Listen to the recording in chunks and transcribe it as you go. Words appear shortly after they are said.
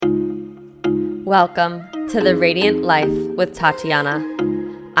Welcome to The Radiant Life with Tatiana.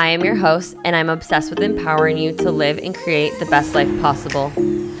 I am your host, and I'm obsessed with empowering you to live and create the best life possible.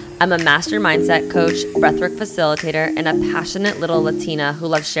 I'm a master mindset coach, breathwork facilitator, and a passionate little Latina who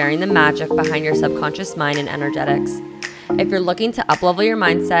loves sharing the magic behind your subconscious mind and energetics. If you're looking to uplevel your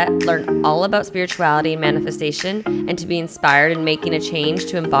mindset, learn all about spirituality and manifestation, and to be inspired in making a change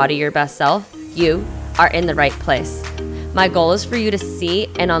to embody your best self, you are in the right place. My goal is for you to see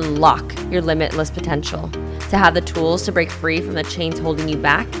and unlock your limitless potential, to have the tools to break free from the chains holding you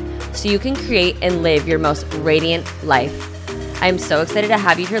back so you can create and live your most radiant life. I am so excited to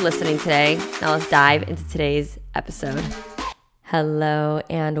have you here listening today. Now let's dive into today's episode. Hello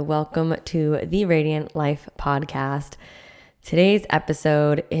and welcome to the Radiant Life podcast. Today's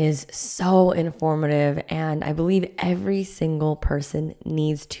episode is so informative, and I believe every single person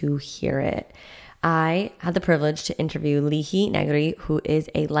needs to hear it. I had the privilege to interview Leehe, Negri, who is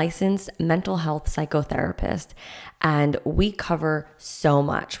a licensed mental health psychotherapist, and we cover so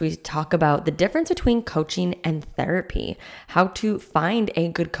much. We talk about the difference between coaching and therapy, how to find a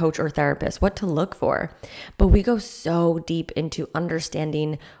good coach or therapist, what to look for, but we go so deep into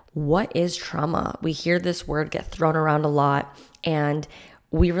understanding what is trauma. We hear this word get thrown around a lot, and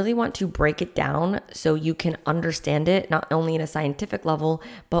we really want to break it down so you can understand it, not only at a scientific level,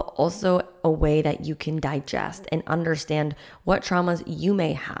 but also a way that you can digest and understand what traumas you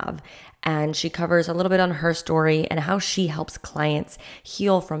may have. And she covers a little bit on her story and how she helps clients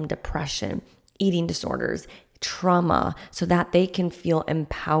heal from depression, eating disorders, trauma, so that they can feel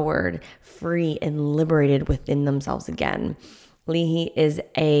empowered, free, and liberated within themselves again. Leehe is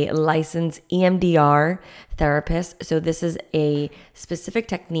a licensed EMDR therapist. So this is a specific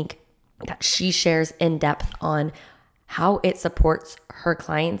technique that she shares in depth on how it supports her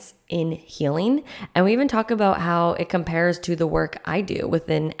clients in healing. And we even talk about how it compares to the work I do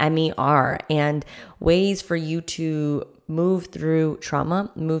within MER and ways for you to move through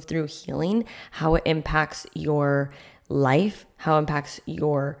trauma, move through healing, how it impacts your life, how it impacts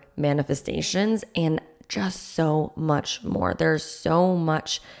your manifestations, and just so much more. There's so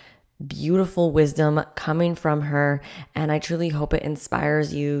much beautiful wisdom coming from her, and I truly hope it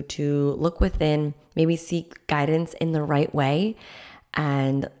inspires you to look within, maybe seek guidance in the right way,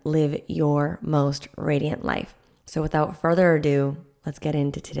 and live your most radiant life. So without further ado, let's get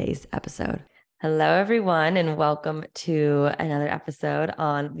into today's episode. Hello, everyone, and welcome to another episode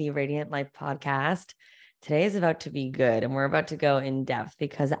on the Radiant Life podcast. Today is about to be good, and we're about to go in depth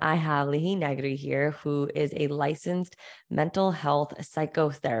because I have Leehe Negri here, who is a licensed mental health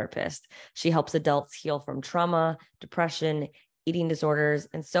psychotherapist. She helps adults heal from trauma, depression, eating disorders,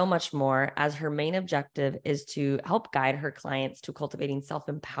 and so much more, as her main objective is to help guide her clients to cultivating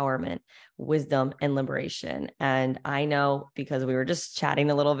self-empowerment, wisdom, and liberation. And I know because we were just chatting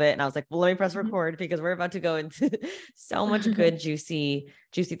a little bit and I was like, well, let me press record because we're about to go into so much good, juicy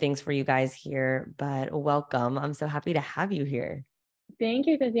things for you guys here. But welcome. I'm so happy to have you here. Thank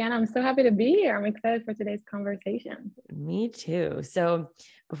you, Tatiana. I'm so happy to be here. I'm excited for today's conversation. Me too. So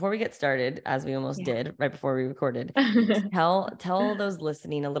before we get started, as we almost did right before we recorded, tell those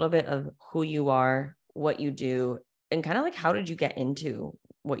listening a little bit of who you are, what you do, and kind of like how did you get into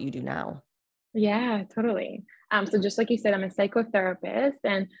what you do now? Yeah, totally. So just like you said, I'm a psychotherapist.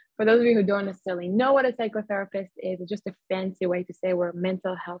 And for those of you who don't necessarily know what a psychotherapist is, it's just a fancy way to say we're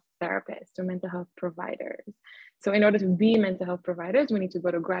mental health therapists or mental health providers. So in order to be mental health providers, we need to go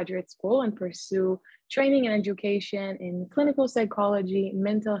to graduate school and pursue training and education in clinical psychology,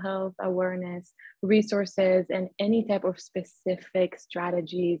 mental health awareness, resources, and any type of specific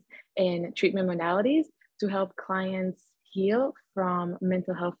strategies and treatment modalities to help clients heal from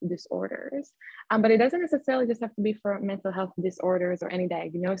mental health disorders. But it doesn't necessarily just have to be for mental health disorders or any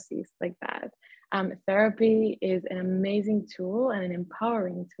diagnoses like that. Therapy is an amazing tool and an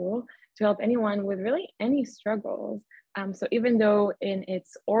empowering tool to help anyone with really any struggles. So even though in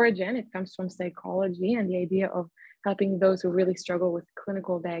its origin, it comes from psychology and the idea of helping those who really struggle with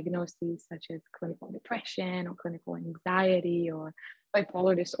clinical diagnoses such as clinical depression or clinical anxiety or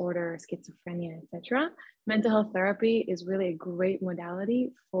bipolar disorder, schizophrenia, etc. Mental health therapy is really a great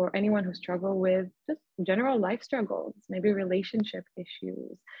modality for anyone who struggle with just general life struggles, maybe relationship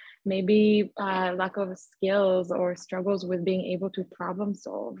issues, maybe lack of skills or struggles with being able to problem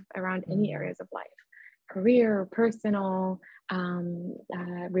solve around any areas of life, career, personal,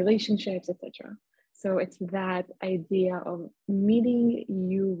 relationships, etc. So it's that idea of meeting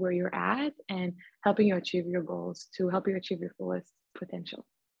you where you're at and helping you achieve your goals to help you achieve your fullest potential.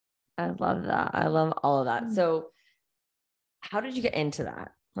 I love that. I love all of that. So how did you get into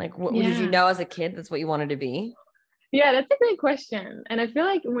that? Like, what did you know as a kid? That's what you wanted to be? Yeah, that's a great question. And I feel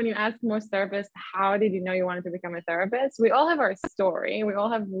like when you ask most therapists, how did you know you wanted to become a therapist? We all have our story. We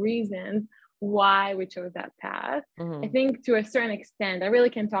all have reasons why we chose that path. I Mm-hmm. think to a certain extent, I really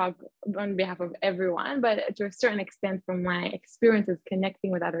can talk on behalf of everyone, but to a certain extent, from my experiences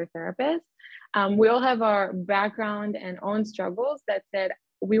connecting with other therapists, we all have our background and own struggles that said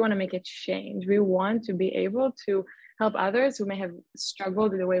we want to make a change. We want to be able to help others who may have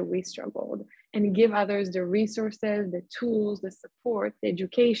struggled the way we struggled and give others the resources, the tools, the support, the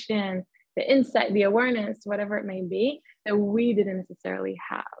education, the insight, the awareness, whatever it may be, that we didn't necessarily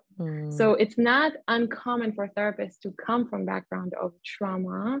have. Mm. So it's not uncommon for therapists to come from background of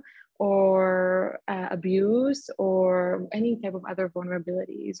trauma or abuse or any type of other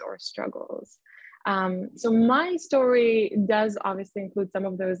vulnerabilities or struggles. So my story does obviously include some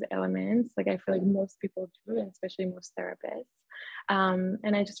of those elements, like I feel like most people do, and especially most therapists.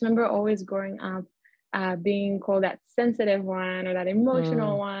 And I just remember always growing up being called that sensitive one or that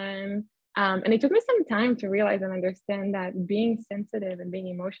emotional Mm. one. And it took me some time to realize and understand that being sensitive and being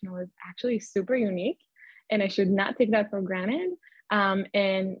emotional is actually super unique. And I should not take that for granted.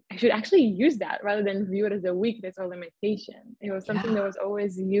 And I should actually use that rather than view it as a weakness or limitation. It was something Yeah. that was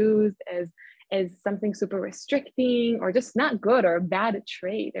always used as something super restricting or just not good or a bad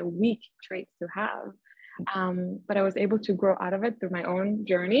trait, a weak trait to have. But I was able to grow out of it through my own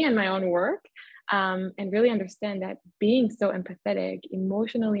journey and my own work, and really understand that being so empathetic,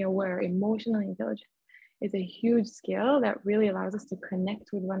 emotionally aware, emotionally intelligent is a huge skill that really allows us to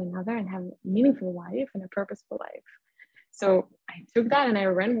connect with one another and have a meaningful life and a purposeful life. So I took that and I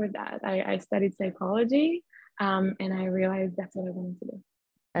ran with that. I studied psychology, and I realized that's what I wanted to do.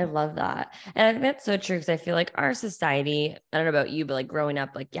 I love that. And I think that's so true because I feel like our society, I don't know about you, but like growing up,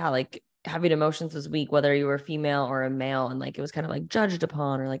 like, yeah, like having emotions was weak, whether you were female or a male. And like it was kind of like judged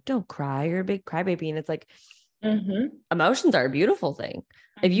upon or like, don't cry, you're a big crybaby. And it's like Mm-hmm. emotions are a beautiful thing.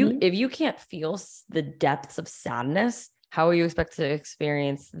 Mm-hmm. If you can't feel the depths of sadness, how are you expect to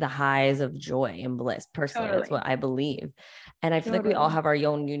experience the highs of joy and bliss? Personally, that's Totally. what I believe. And I feel like we all Totally. have our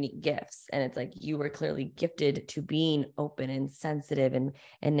own unique gifts. And it's like you were clearly gifted to being open and sensitive and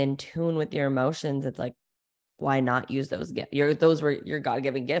in tune with your emotions. It's like, why not use those gifts? Those were your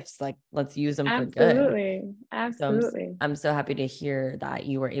God-given gifts. Like, let's use them for good. Absolutely. So Absolutely. I'm so happy to hear that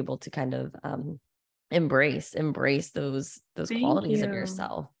you were able to kind of embrace those Thank qualities of you.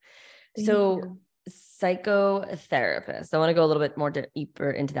 yourself. Thank So you. psychotherapist, I want to go a little bit more deeper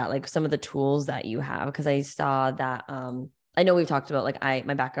into that, like some of the tools that you have, because I saw that I know we've talked about like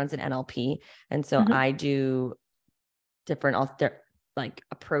my background's in NLP, and so Mhm. I do different like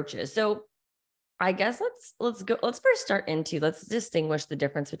approaches. So I guess let's first start into let's distinguish the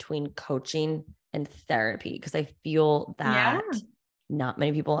difference between coaching and therapy, because I feel Yeah, that not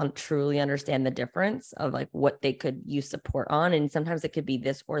many people truly understand the difference of like what they could use support on, and sometimes it could be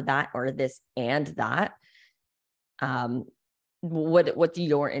this or that or this and that. um what's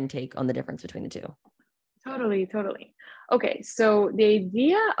your intake on the difference between the two? totally, totally. Okay, so the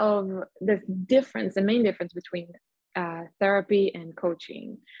idea of the difference, the main difference between therapy and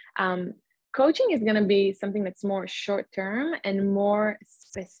coaching. Um, Coaching is going to be something that's more short term and more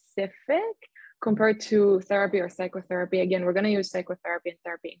specific compared to therapy or psychotherapy. Again, we're going to use psychotherapy and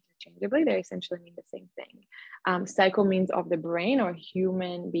therapy interchangeably. They essentially mean the same thing. Psycho means of the brain or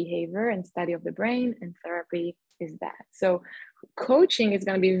human behavior and study of the brain, and therapy is that. So coaching is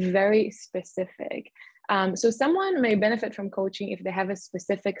going to be very specific. So someone may benefit from coaching if they have a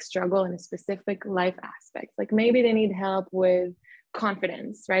specific struggle in a specific life aspect. Like maybe they need help with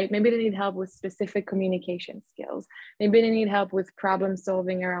confidence, right? Maybe they need help with specific communication skills. Maybe they need help with problem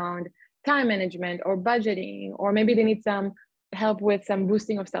solving around time management or budgeting, or maybe they need some help with some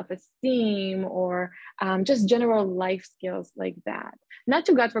boosting of self-esteem or just general life skills like that. Not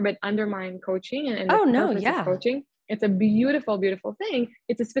to, God forbid, undermine coaching and the Oh no, purpose of yeah. coaching. It's a beautiful, beautiful thing.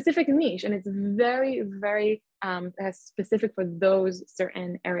 It's a specific niche and it's very, very specific for those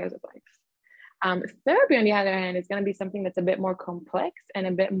certain areas of life. Therapy, on the other hand, is going to be something that's a bit more complex and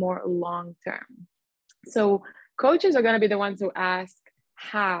a bit more long term. So coaches are going to be the ones who ask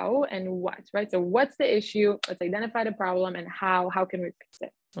how and what, right? So what's the issue? Let's identify the problem, and how can we fix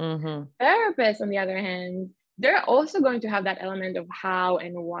it? Mm-hmm. Therapists, on the other hand, they're also going to have that element of how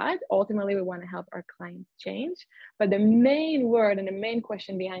and what. Ultimately, we want to help our clients change. But the main word and the main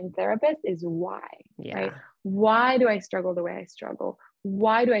question behind therapist is why, right? Yeah. Why do I struggle the way I struggle?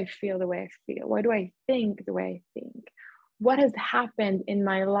 Why do I feel the way I feel? Why do I think the way I think? What has happened in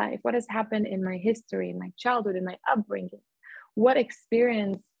my life? What has happened in my history, in my childhood, in my upbringing? What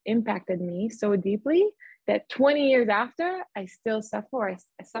experience impacted me so deeply that 20 years after I still suffer,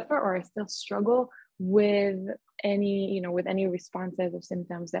 or I still struggle with any, with any responses or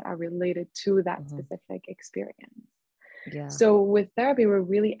symptoms that are related to that Mm-hmm. specific experience. Yeah. So with therapy, we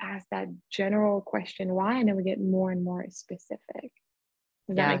really ask that general question, why, and then we get more and more specific.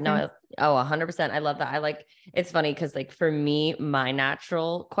 Does that Yeah, make sense? no, 100%. I love that. It's funny because like for me, my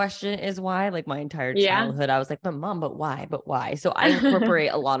natural question is why. Like my entire Yeah. childhood, I was like, but mom, but why? But why? So I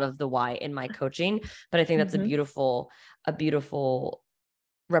incorporate a lot of the why in my coaching, but I think that's a beautiful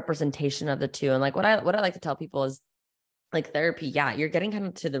representation of the two. And like what I like to tell people is like therapy, yeah, you're getting kind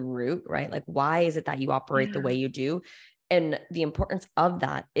of to the root, right? Like why is it that you operate the way you do? And the importance of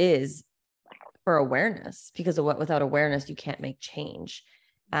that is for awareness, because without awareness, you can't make change.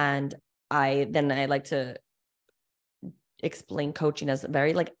 And I like to explain coaching as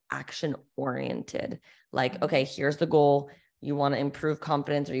very like action oriented. Like, okay, here's the goal. You want to improve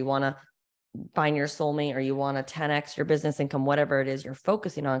confidence, or you want to find your soulmate, or you want to 10x your business income, whatever it is you're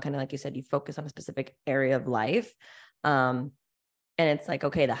focusing on. Kind of like you said, you focus on a specific area of life. And it's like,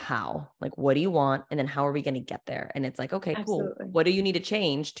 okay, the how, like, what do you want? And then how are we going to get there? And it's like, okay, cool. Absolutely. What do you need to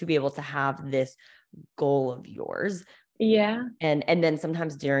change to be able to have this goal of yours? Yeah. And then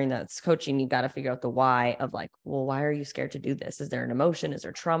sometimes during that coaching, you got to figure out the why of like, well, why are you scared to do this? Is there an emotion? Is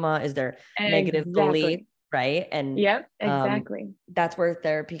there trauma? Is there negative belief? Exactly. Right. And Yep, exactly. that's where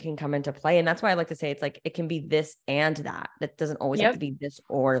therapy can come into play. And that's why I like to say it's like, it can be this and that. That doesn't always have to Yep. be this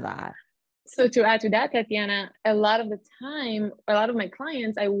or that. So to add to that, Tatiana, a lot of the time, a lot of my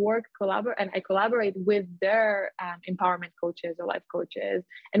clients, I collaborate with their empowerment coaches or life coaches,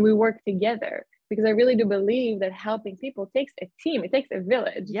 and we work together because I really do believe that helping people takes a team. It takes a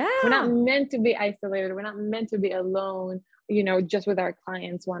village. Yeah. We're not meant to be isolated. We're not meant to be alone, just with our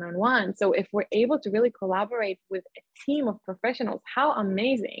clients one-on-one. So if we're able to really collaborate with a team of professionals, how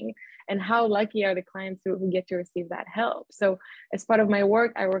amazing, and how lucky are the clients who get to receive that help. So as part of my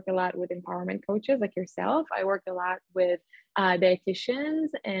work, I work a lot with empowerment coaches like yourself. I work a lot with dietitians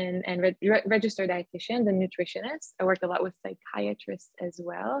and registered dietitians and nutritionists. I work a lot with psychiatrists as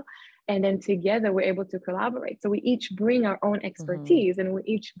well. And then together we're able to collaborate. So we each bring our own expertise and we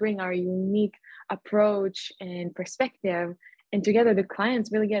each bring our unique approach and perspective. And together the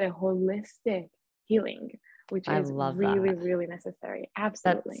clients really get a holistic healing, which is really, really necessary.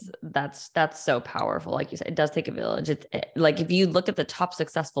 Absolutely. That's so powerful. Like you said, it does take a village. It's like, if you look at the top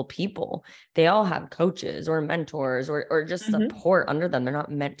successful people, they all have coaches or mentors or just support under them. They're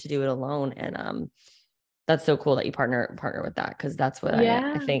not meant to do it alone. And that's so cool that you partner with that. Cause that's what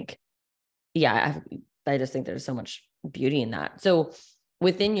I think. Yeah. I just think there's so much beauty in that. So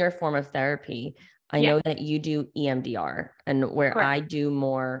within your form of therapy, I know that you do EMDR, and where Correct. I do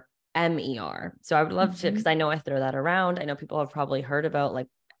more MER. So I would love to, because I know I throw that around. I know people have probably heard about like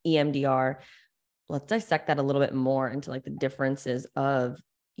EMDR. Let's dissect that a little bit more into like the differences of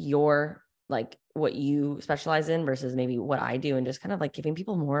your, like what you specialize in versus maybe what I do, and just kind of like giving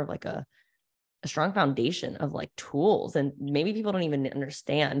people more of like a strong foundation of like tools. And maybe people don't even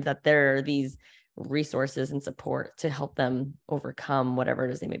understand that there are these resources and support to help them overcome whatever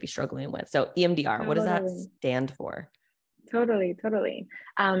it is they may be struggling with. So EMDR, what does that stand for? Totally.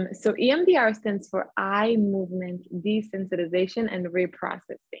 So EMDR stands for eye movement desensitization and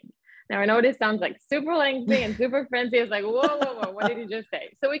reprocessing. Now, I know this sounds like super lengthy and super fancy. It's like, whoa, what did you just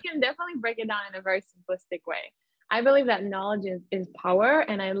say? So we can definitely break it down in a very simplistic way. I believe that knowledge is power,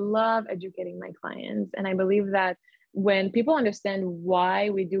 and I love educating my clients. And I believe that when people understand why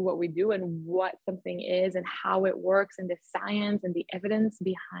we do what we do and what something is and how it works and the science and the evidence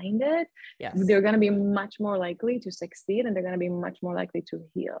behind it, they're going to be much more likely to succeed, and they're going to be much more likely to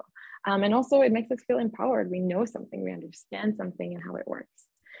heal. And also it makes us feel empowered. We know something, we understand something and how it works.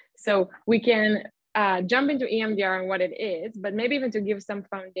 So we can jump into EMDR and what it is, but maybe even to give some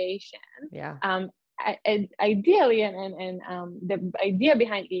foundation. Ideally, and the idea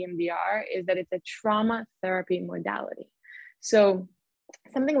behind EMDR is that it's a trauma therapy modality. So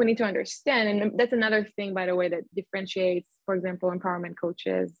something we need to understand, and that's another thing, by the way, that differentiates, for example, empowerment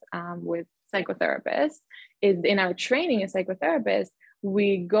coaches with psychotherapists, is in our training as psychotherapists,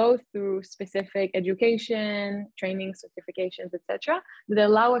 we go through specific education, training, certifications, etc., that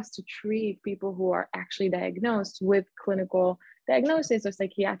allow us to treat people who are actually diagnosed with clinical diagnosis or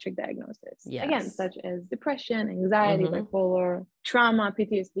psychiatric diagnosis. Again, such as depression, anxiety, bipolar, trauma,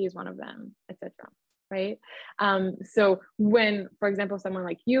 PTSD is one of them, etc. Right? So when, for example, someone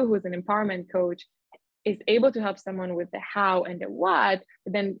like you, who's an empowerment coach, is able to help someone with the how and the what,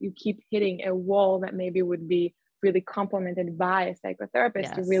 but then you keep hitting a wall that maybe would be really complemented by a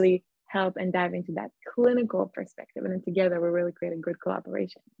psychotherapist to really help and dive into that clinical perspective. And then together we really create a good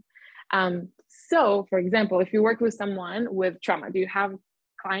collaboration. So for example, if you work with someone with trauma, do you have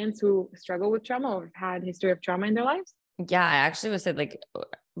clients who struggle with trauma or have had history of trauma in their lives? Yeah, I actually would say like,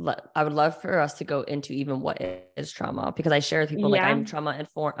 I would love for us to go into even what is trauma, because I share with people, like Yeah. I'm a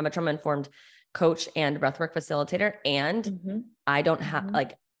trauma informed coach and breathwork facilitator. And Mm-hmm. I don't have Mm-hmm.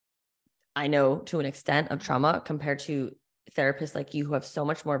 like, I know to an extent of trauma compared to therapists like you who have so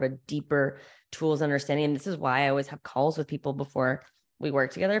much more of a deeper tools understanding. And this is why I always have calls with people before we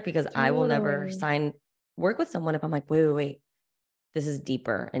work together, because I will never Totally. work with someone if I'm like, wait, this is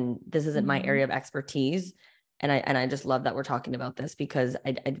deeper and this isn't my Mm-hmm. area of expertise. And I just love that we're talking about this, because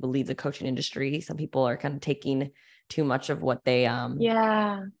I believe the coaching industry, some people are kind of taking too much of what they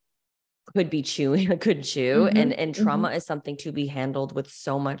Yeah. could be chewing, could chew. Mm-hmm. And Mm-hmm. trauma is something to be handled with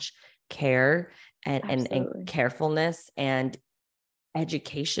so much care and Absolutely. carefulness and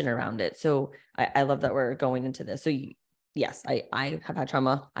education around it. So I love that we're going into this. So yes, I have had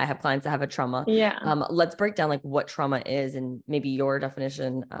trauma. I have clients that have a trauma. Yeah. Let's break down like what trauma is and maybe your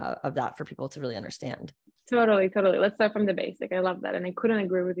definition of that for people to really understand. Totally. Totally. Let's start from the basic. I love that. And I couldn't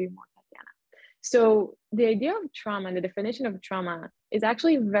agree with you more, Tatiana. So the idea of trauma and the definition of trauma is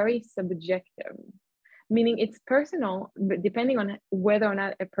actually very subjective, meaning it's personal, but depending on whether or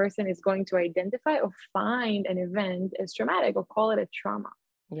not a person is going to identify or find an event as traumatic or call it a trauma.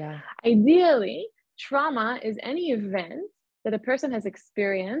 Yeah. Ideally, trauma is any event that a person has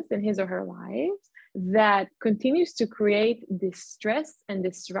experienced in his or her lives that continues to create distress and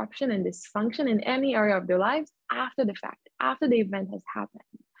disruption and dysfunction in any area of their lives after the fact, after the event has happened,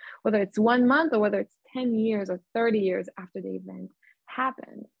 whether it's 1 month or whether it's 10 years or 30 years after the event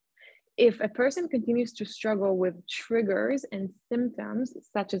happened. If a person continues to struggle with triggers and symptoms,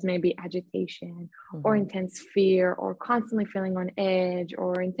 such as maybe agitation or intense fear, or constantly feeling on edge,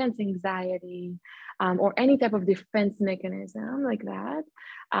 or intense anxiety, or any type of defense mechanism like that,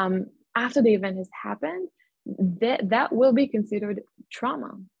 after the event has happened, that will be considered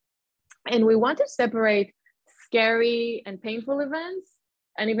trauma. And we want to separate scary and painful events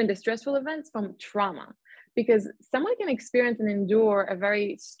and even distressful events from trauma, because someone can experience and endure a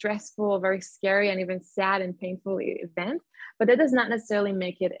very stressful, very scary, and even sad and painful event, but that does not necessarily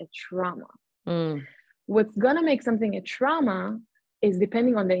make it a trauma. What's going to make something a trauma is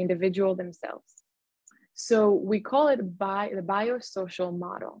depending on the individual themselves. So we call it the biosocial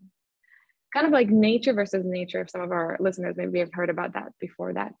model, kind of like nature versus nature. If some of our listeners maybe have heard about that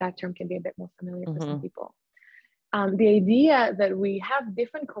before, that term can be a bit more familiar for some people. The idea that we have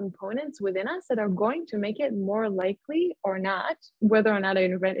different components within us that are going to make it more likely or not, whether or not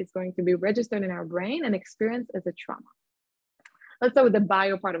an event is going to be registered in our brain and experienced as a trauma. Let's start with the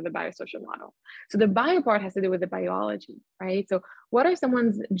bio part of the biosocial model. So the bio part has to do with the biology, right? So what is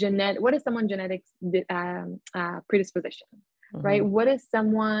someone's genetics predisposition, right? What is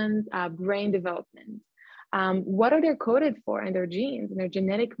someone's brain development? What are they coded for in their genes and their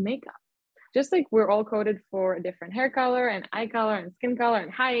genetic makeup? Just like we're all coded for a different hair color and eye color and skin color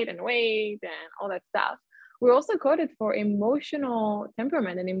and height and weight and all that stuff, we're also coded for emotional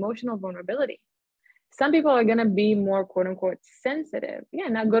temperament and emotional vulnerability. Some people are going to be more quote unquote sensitive. Yeah,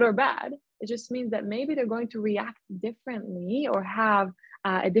 not good or bad. It just means that maybe they're going to react differently or have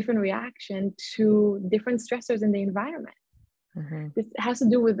a different reaction to different stressors in the environment. This has to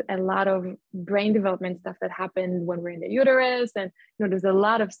do with a lot of brain development stuff that happened when we're in the uterus. And there's a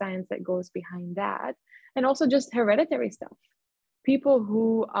lot of science that goes behind that. And also just hereditary stuff. People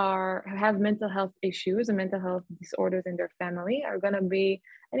who have mental health issues and mental health disorders in their family are going to be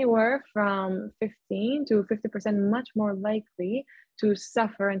anywhere from 15 to 50% much more likely to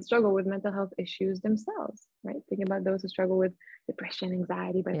suffer and struggle with mental health issues themselves, right? Thinking about those who struggle with depression,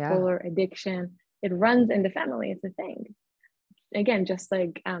 anxiety, bipolar, addiction. It runs in the family. It's a thing. Again, just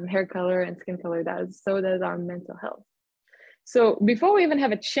like hair color and skin color does, so does our mental health. So before we even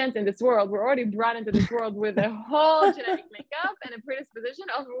have a chance in this world, we're already brought into this world with a whole genetic makeup and a predisposition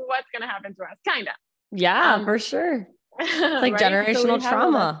of what's going to happen to us, kind of. Yeah, for sure. It's like right? generational So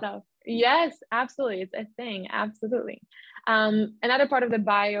trauma. Yes, absolutely. It's a thing. Absolutely. Another part of the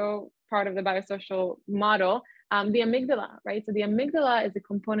biosocial model, the amygdala, right? So the amygdala is a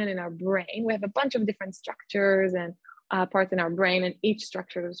component in our brain. We have a bunch of different structures and parts in our brain, and each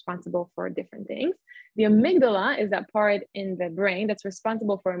structure is responsible for different things. The amygdala is that part in the brain that's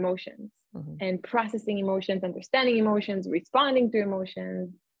responsible for emotions and processing emotions, understanding emotions, responding to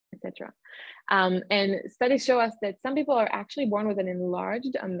emotions, etc. And studies show us that some people are actually born with an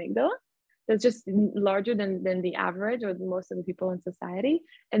enlarged amygdala that's just larger than the average or most of the people in society.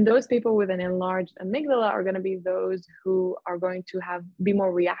 And those people with an enlarged amygdala are going to be those who are going to be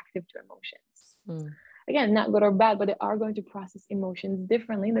more reactive to emotions. Again, not good or bad, but they are going to process emotions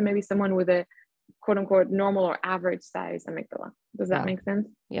differently than maybe someone with a quote unquote normal or average size amygdala. Does that make sense?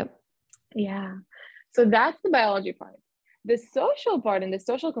 Yep. Yeah. So that's the biology part. The social part and the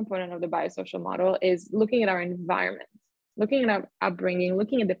social component of the biosocial model is looking at our environment, looking at our upbringing,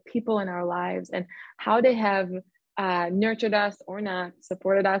 looking at the people in our lives and how they have nurtured us or not,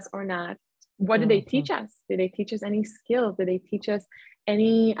 supported us or not. What did they teach us? Did they teach us any skills? Did they teach us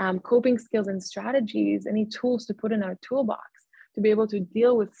any coping skills and strategies, any tools to put in our toolbox to be able to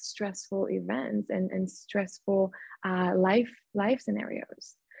deal with stressful events and stressful life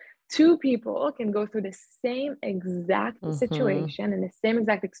scenarios? Two people can go through the same exact situation and the same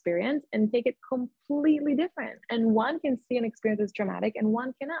exact experience and take it completely different. And one can see an experience as traumatic and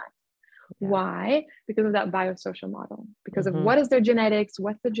one cannot. Yeah. Why? Because of that biosocial model, because of what is their genetics,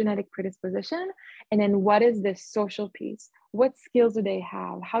 what's the genetic predisposition, and then what is the social piece? What skills do they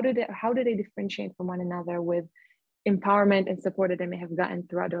have? How do they differentiate from one another with empowerment and support that they may have gotten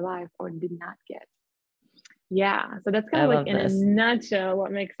throughout their life or did not get? Yeah. So that's kind of like in a nutshell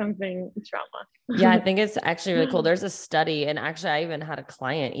what makes something trauma. Yeah, I think it's actually really cool. There's a study, and actually I even had a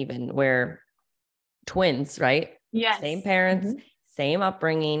client even where twins, right? Yes. Same parents, same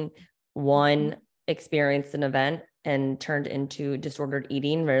upbringing. One experienced an event and turned into disordered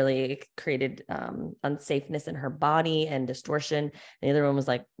eating, really created unsafeness in her body and distortion. And the other one was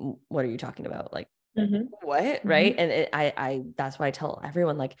like, what are you talking about? Like, what? Right. And I that's why I tell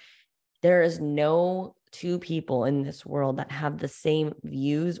everyone, like, there is no two people in this world that have the same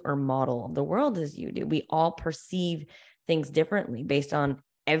views or model of the world as you do. We all perceive things differently based on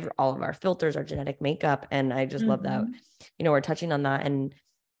all of our filters, our genetic makeup. And I just love that, you know, we're touching on that and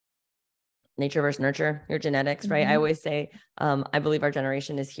nature versus nurture, your genetics, right? I always say, I believe our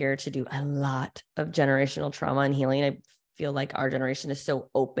generation is here to do a lot of generational trauma and healing. I feel like our generation is so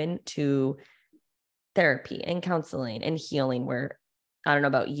open to therapy and counseling and healing, where I don't know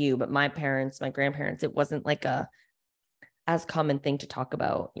about you, but my parents, my grandparents, it wasn't like as common thing to talk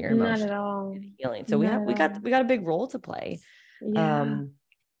about your emotions and healing. So we got a big role to play. Yeah.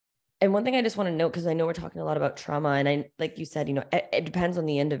 And one thing I just want to note, because I know we're talking a lot about trauma, and like you said, you know, it depends on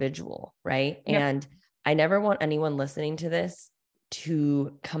the individual, right? Yep. And I never want anyone listening to this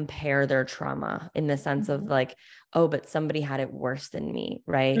to compare their trauma in the sense of like, oh, but somebody had it worse than me,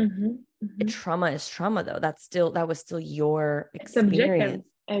 right? Trauma is trauma, though. That was still your experience.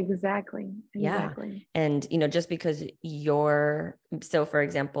 Exactly. Yeah. And, you know, just because so for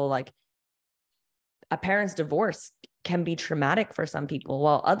example, like a parent's divorce can be traumatic for some people,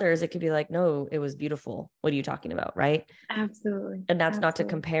 while others, it could be like, no, it was beautiful. What are you talking about? Right. Absolutely. And that's not to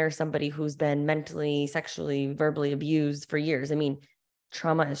compare somebody who's been mentally, sexually, verbally abused for years. I mean,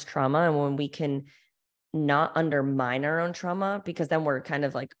 trauma is trauma. And when we can not undermine our own trauma, because then we're kind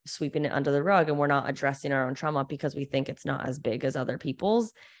of like sweeping it under the rug and we're not addressing our own trauma because we think it's not as big as other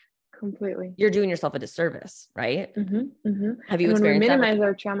people's. Completely. You're doing yourself a disservice, right? Have you and experienced when we minimize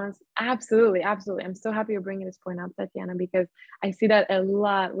our traumas? Absolutely. I'm so happy you're bringing this point up, Tatiana, because I see that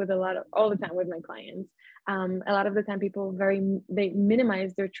all the time with my clients. A lot of the time people they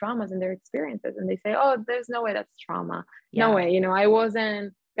minimize their traumas and their experiences, and they say, oh, there's no way that's trauma. Yeah. No way. You know, I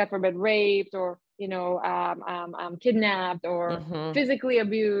wasn't, God forbid, raped or, you know, kidnapped or physically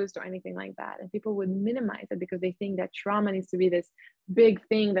abused or anything like that. And people would minimize it because they think that trauma needs to be this big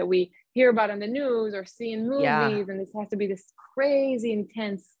thing that we hear about on the news or see in movies. And this has to be this crazy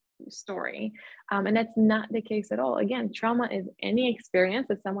intense story. And that's not the case at all. Again, trauma is any experience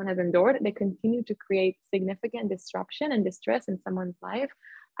that someone has endured that continue to create significant disruption and distress in someone's life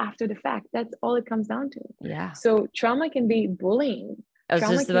after the fact. That's all it comes down to. Yeah. So trauma can be bullying. I was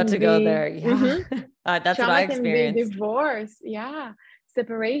just about to go there. Yeah. That's trauma what I experienced. Can be divorce. Yeah.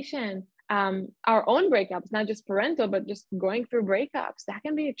 Separation. Our own breakups, not just parental, but just going through breakups. That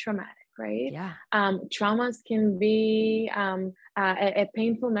can be traumatic, right? Yeah. Traumas can be a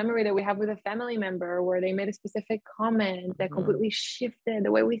painful memory that we have with a family member where they made a specific comment that completely shifted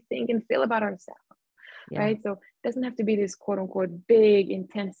the way we think and feel about ourselves. Yeah. Right. So it doesn't have to be these quote unquote big,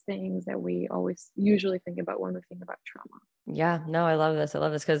 intense things that we usually think about when we think about trauma. Yeah, no, I love this.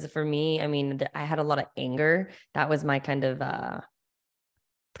 Because for me, I mean, I had a lot of anger. That was my kind of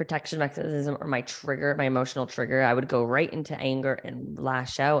protection mechanism or my trigger, my emotional trigger. I would go right into anger and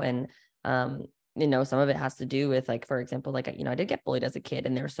lash out. And, you know, some of it has to do with, like, for example, like, you know, I did get bullied as a kid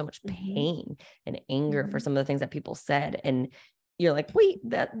and there was so much pain and anger for some of the things that people said. And you're like, wait,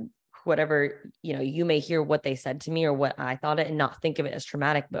 that whatever, you know, you may hear what they said to me or what I thought it and not think of it as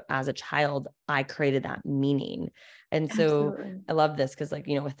traumatic, but as a child, I created that meaning. And so I love this because, like,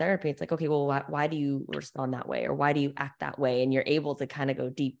 you know, with therapy, it's like, okay, well, why do you respond that way? Or why do you act that way? And you're able to kind of go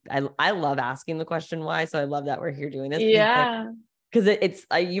deep. I love asking the question why. So I love that we're here doing this. Yeah. Cause it's,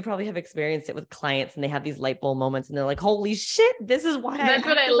 you probably have experienced it with clients and they have these light bulb moments and they're like, holy shit, this is why That's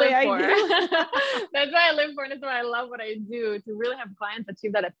what I the way live I for. do. That's why I live for. And that's why I love what I do, to really have clients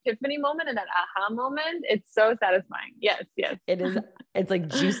achieve that epiphany moment and that aha moment. It's so satisfying. Yes. Yes. It is, it's like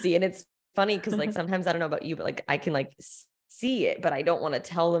juicy. And it's funny because like sometimes I don't know about you, but like I can like see it, but I don't want to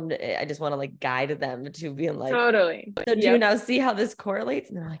tell them. I just want to like guide them to being like, Totally. so do you now see how this correlates?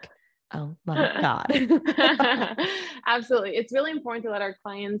 And they're like, oh my God. Absolutely. It's really important to let our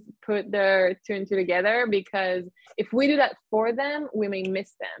clients put their two and two together, because if we do that for them, we may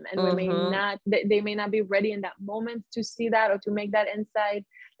miss them, and we may not, they may not be ready in that moment to see that or to make that insight.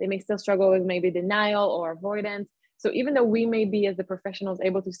 They may still struggle with maybe denial or avoidance. So even though we may be, as the professionals,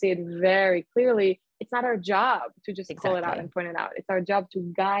 able to see it very clearly, it's not our job to just call it out and point it out. It's our job to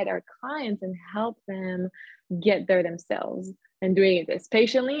guide our clients and help them get there themselves, and doing it as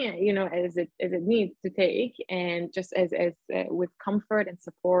patiently, as it needs to take, and just as with comfort and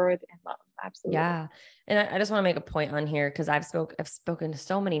support and love. Absolutely. Yeah. And I just want to make a point on here, because I've spoken to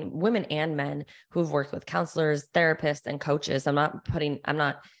so many women and men who've worked with counselors, therapists, and coaches. I'm not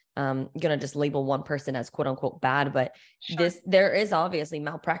going to just label one person as quote unquote bad, but there is obviously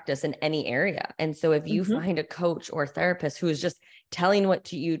malpractice in any area. And so if you find a coach or a therapist who is just telling you what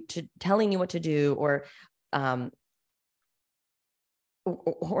to do, or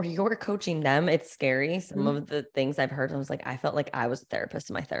you're coaching them, it's scary. Some of the things I've heard, I was like, I felt like I was a therapist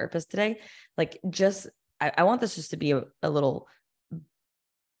to my therapist today. Like, I want this just to be a little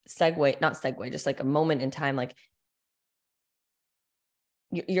not segue, just like a moment in time. Like,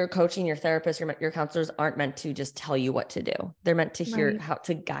 your coaching, your therapist, your counselors aren't meant to just tell you what to do. They're meant to hear how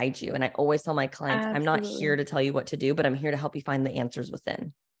to guide you. And I always tell my clients, I'm not here to tell you what to do, but I'm here to help you find the answers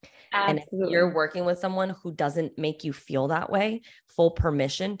within. And if you're working with someone who doesn't make you feel that way, full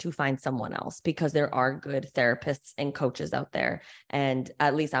permission to find someone else, because there are good therapists and coaches out there. And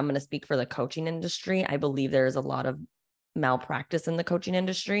at least I'm going to speak for the coaching industry. I believe there is a lot of malpractice in the coaching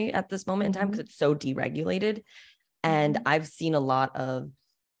industry at this moment in time, because it's so deregulated. And I've seen a lot of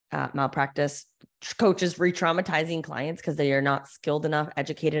malpractice coaches re-traumatizing clients because they are not skilled enough,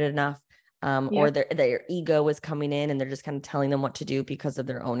 educated enough, or their ego is coming in and they're just kind of telling them what to do because of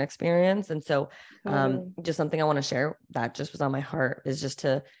their own experience. And so just something I want to share that just was on my heart is just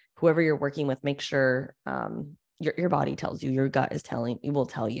to whoever you're working with, make sure your body tells you, your gut is will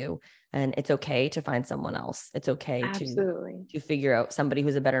tell you, and it's okay to find someone else. It's okay to figure out somebody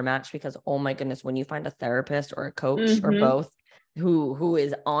who's a better match, because oh my goodness, when you find a therapist or a coach or both who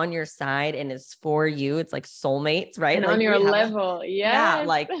is on your side and is for you, it's like soulmates, right? And like on your level. Yeah,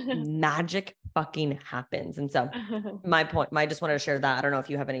 like magic fucking happens. And so I just wanted to share that. I don't know if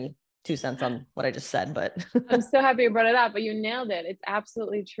you have any 2 cents on what I just said, but I'm so happy you brought it up, but you nailed it. It's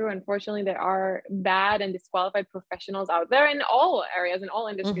absolutely true. Unfortunately, there are bad and disqualified professionals out there in all areas, in all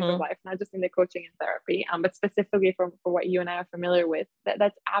industries of life, not just in the coaching and therapy, but specifically for what you and I are familiar with.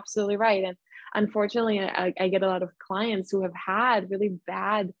 That's absolutely right. And unfortunately, I get a lot of clients who have had really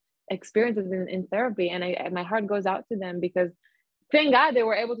bad experiences in therapy, and my heart goes out to them, because thank God they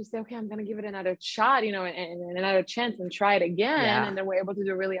were able to say, okay, I'm going to give it another shot, and another chance and try it again. Yeah. And then we're able to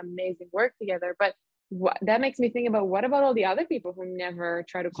do really amazing work together. But that makes me think about, what about all the other people who never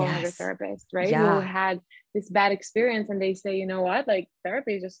try to call another therapist, right? Yeah. Who had this bad experience and they say, you know what, like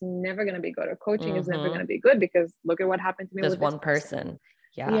therapy is just never going to be good, or coaching is never going to be good, because look at what happened to me with one person.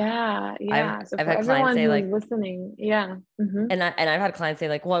 Yeah. So I've for had clients say like listening. Yeah. And I've had clients say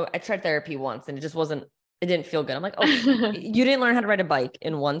like, well, I tried therapy once and it didn't feel good. I'm like, oh, you didn't learn how to ride a bike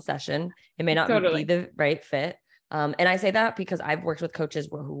in one session. It may not be the right fit. And I say that because I've worked with coaches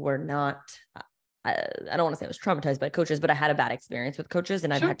who were not, I don't want to say I was traumatized by coaches, but I had a bad experience with coaches,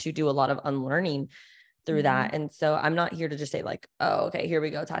 and I've had to do a lot of unlearning through that. And so I'm not here to just say like, oh, okay, here we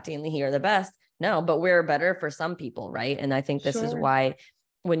go, Tati and Leehe are the best. No, but we're better for some people. Right. And I think this is why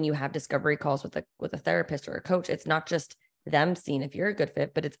when you have discovery calls with a therapist or a coach, it's not just them seeing if you're a good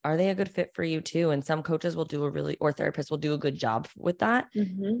fit, but are they a good fit for you too? And some coaches will do or therapists will do a good job with that.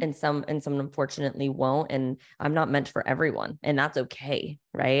 And some unfortunately won't. And I'm not meant for everyone, and that's okay.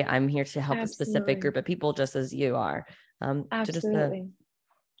 Right. I'm here to help a specific group of people, just as you are. Absolutely.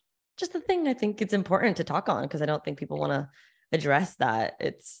 Just the thing I think it's important to talk on, because I don't think people want to address that.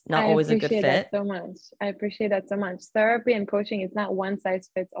 It's not always a good fit. I appreciate that so much. Therapy and coaching, it's not one size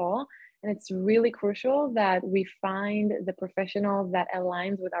fits all. And it's really crucial that we find the professional that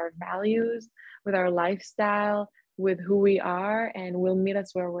aligns with our values, with our lifestyle, with who we are, and will meet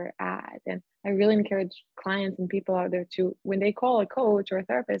us where we're at. And I really encourage clients and people out there to, when they call a coach or a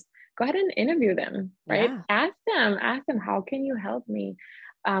therapist, go ahead and interview them, right? Yeah. Ask them, how can you help me?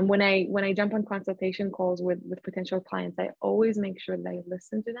 When I jump on consultation calls with potential clients, I always make sure that I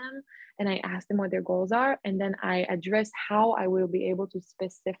listen to them and I ask them what their goals are, and then I address how I will be able to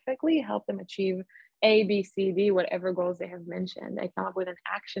specifically help them achieve A, B, C, D, whatever goals they have mentioned. I come up with an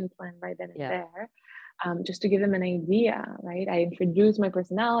action plan right then and there, just to give them an idea, right? I introduce my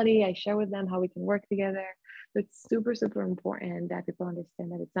personality, I share with them how we can work together. So it's super, super important that people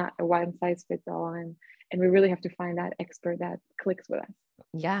understand that it's not a one size fits all, and we really have to find that expert that clicks with us.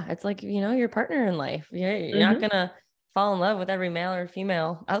 Yeah. It's like, your partner in life. You're not going to fall in love with every male or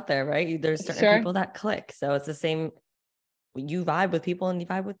female out there, right? There's certain people that click. So it's the same. You vibe with people and you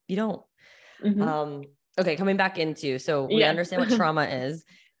vibe with, you don't. Okay. Coming back into, so we understand what trauma is,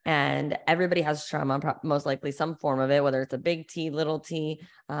 and everybody has trauma, most likely some form of it, whether it's a big T, little t,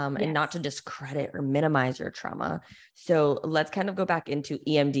 and not to discredit or minimize your trauma. So let's kind of go back into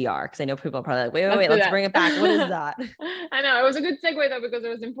EMDR, because I know people are probably like, wait, let's bring it back. What is that? I know it was a good segue though, because it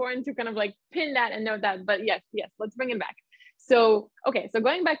was important to kind of like pin that and note that, but yes, let's bring it back. So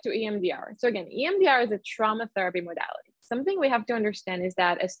going back to EMDR. So again, EMDR is a trauma therapy modality. Something we have to understand is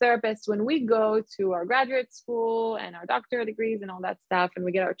that as therapists, when we go to our graduate school and our doctorate degrees and all that stuff, and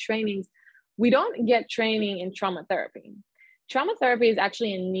we get our trainings, we don't get training in trauma therapy. Trauma therapy is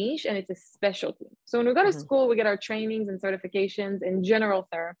actually a niche and it's a specialty. So when we go to school, we get our trainings and certifications in general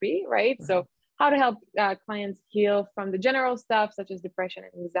therapy, right? So how to help clients heal from the general stuff, such as depression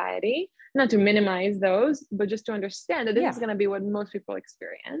and anxiety, not to minimize those, but just to understand that this is going to be what most people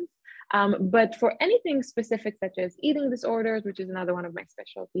experience. But for anything specific, such as eating disorders, which is another one of my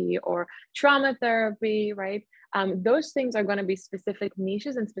specialty, or trauma therapy, right? Those things are going to be specific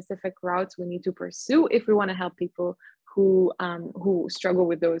niches and specific routes we need to pursue if we want to help people who struggle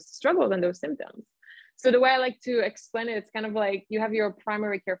with those struggles and those symptoms. So the way I like to explain it, it's kind of like you have your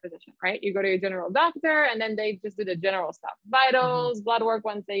primary care physician, right? You go to your general doctor and then they just do the general stuff, vitals, blood work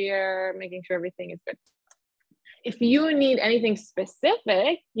once a year, making sure everything is good. If you need anything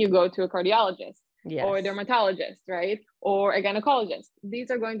specific, you go to a cardiologist or a dermatologist, right? Or a gynecologist.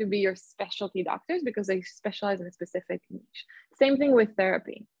 These are going to be your specialty doctors because they specialize in a specific niche. Same thing with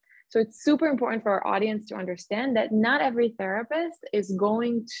therapy. So it's super important for our audience to understand that not every therapist is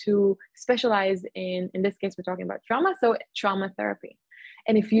going to specialize in this case, we're talking about trauma, so trauma therapy.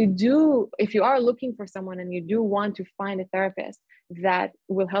 And if you are looking for someone and you do want to find a therapist that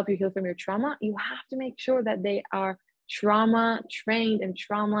will help you heal from your trauma, you have to make sure that they are trauma trained and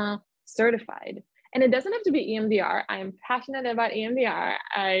trauma certified. And it doesn't have to be EMDR. I am passionate about EMDR.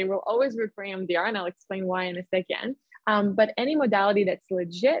 I will always root for EMDR, and I'll explain why in a second. But any modality that's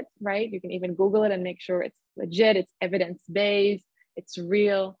legit, right? You can even Google it and make sure it's legit, it's evidence-based, it's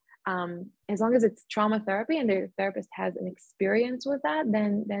real. As long as it's trauma therapy and the therapist has an experience with that,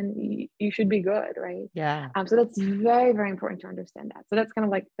 then you should be good, right? Yeah. So that's very, very important to understand that. So that's kind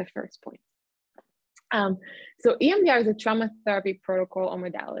of like the first point. So EMDR is a trauma therapy protocol or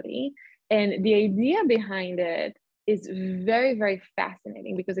modality. And the idea behind it is very, very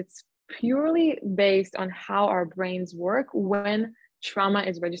fascinating because it's purely based on how our brains work when trauma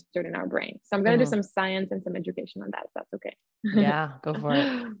is registered in our brain. So I'm going to do some science and some education on that, if that's okay. Yeah, go for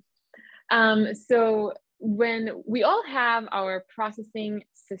it. So when we all have our processing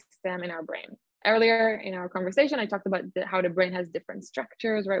system in our brain. Earlier in our conversation, I talked about how the brain has different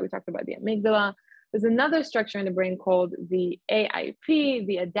structures, right? We talked about the amygdala. There's another structure in the brain called the AIP,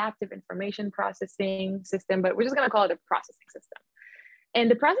 the Adaptive Information Processing System, but we're just going to call it a processing system. And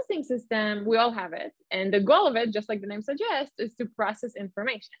the processing system, we all have it. And the goal of it, just like the name suggests, is to process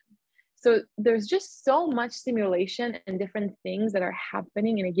information. So there's just so much stimulation and different things that are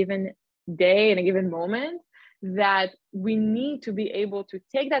happening in a given day, in a given moment, that we need to be able to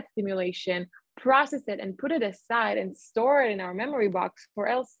take that stimulation, process it, and put it aside and store it in our memory box, or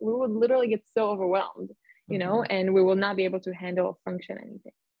else we would literally get so overwhelmed, and we will not be able to handle or function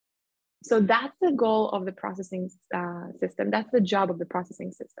anything. So that's the goal of the processing system. That's the job of the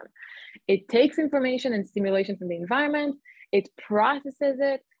processing system. It takes information and stimulation from the environment, it processes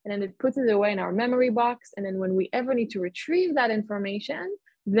it, and then it puts it away in our memory box. And then when we ever need to retrieve that information,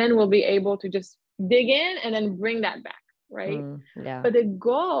 then we'll be able to just dig in and then bring that back, right? Yeah. But the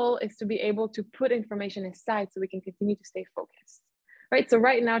goal is to be able to put information aside so we can continue to stay focused, right? So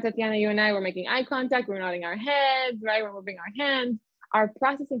right now, Tatiana, you and I, we're making eye contact, we're nodding our heads, right? We're moving our hands. Our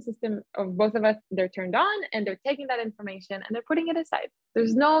processing system of both of us, they're turned on and they're taking that information and they're putting it aside.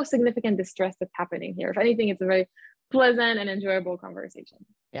 There's no significant distress that's happening here. If anything, it's a very pleasant and enjoyable conversation.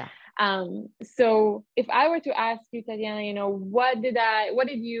 Yeah. So if I were to ask you, Tatiana, what movie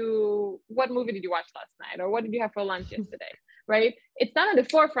did you watch last night? Or what did you have for lunch yesterday? right? It's not at the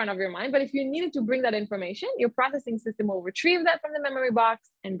forefront of your mind, but if you needed to bring that information, your processing system will retrieve that from the memory box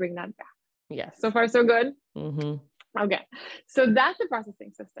and bring that back. Yes. So far, so good. Mm-hmm. Okay. So that's the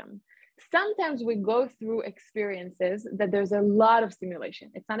processing system. Sometimes we go through experiences that there's a lot of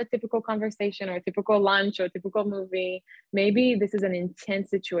stimulation. It's not a typical conversation or a typical lunch or a typical movie. Maybe this is an intense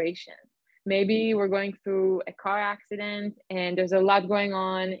situation. Maybe we're going through a car accident and there's a lot going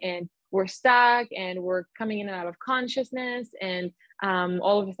on and we're stuck and we're coming in and out of consciousness. And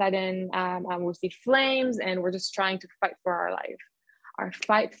all of a sudden we see flames and we're just trying to fight for our life. Our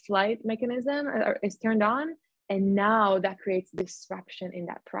fight flight mechanism is turned on. And now that creates disruption in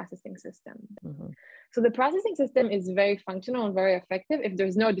that processing system. Mm-hmm. So the processing system is very functional and very effective if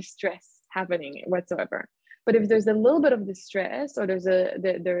there's no distress happening whatsoever. But if there's a little bit of distress or there's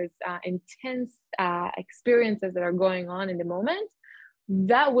intense experiences that are going on in the moment,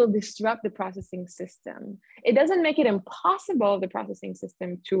 that will disrupt the processing system. It doesn't make it impossible, the processing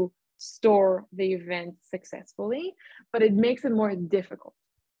system, to store the event successfully, but it makes it more difficult.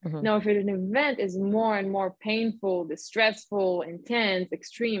 Mm-hmm. Now, if an event is more and more painful, distressful, intense,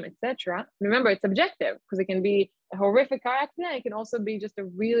 extreme, etc., remember, it's subjective because it can be a horrific car accident. It can also be just a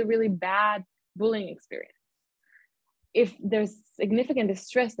really, really bad bullying experience. If there's significant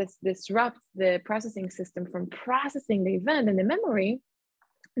distress that disrupts the processing system from processing the event and the memory,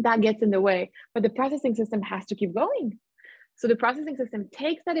 that gets in the way. But the processing system has to keep going. So the processing system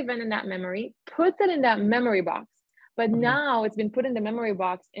takes that event in that memory, puts it in that memory box. But now it's been put in the memory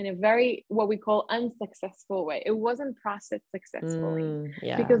box in a very, what we call, unsuccessful way. It wasn't processed successfully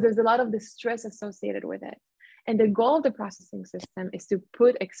because there's a lot of distress associated with it. And the goal of the processing system is to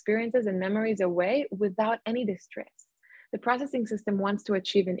put experiences and memories away without any distress. The processing system wants to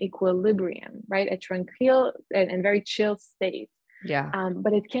achieve an equilibrium, right? A tranquil and very chill state. Yeah.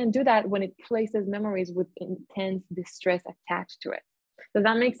 But it can't do that when it places memories with intense distress attached to it. Does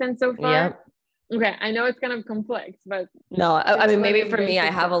that make sense so far? Yeah. Okay, I know it's kind of complex, but no, I mean, maybe for me, I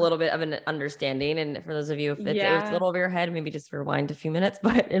have a little bit of an understanding. And for those of you, if it's a little over your head, maybe just rewind a few minutes,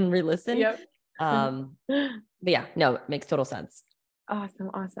 and re-listen. Yep. But yeah, no, it makes total sense.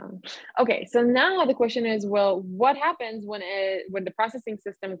 Awesome. Okay, so now the question is, well, what happens when the processing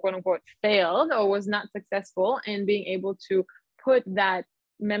system, quote unquote, failed or was not successful in being able to put that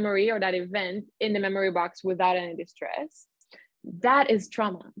memory or that event in the memory box without any distress? That is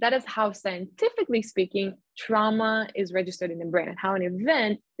trauma. That is how, scientifically speaking, trauma is registered in the brain and how an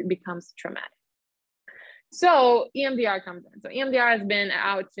event becomes traumatic. So EMDR comes in. So EMDR has been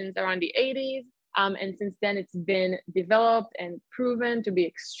out since around the 80s. And since then, it's been developed and proven to be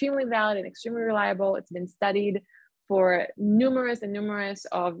extremely valid and extremely reliable. It's been studied for numerous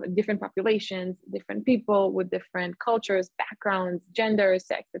of different populations, different people with different cultures, backgrounds, genders,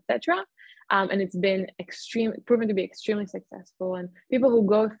 sex, etc. And it's been proven to be extremely successful. And people who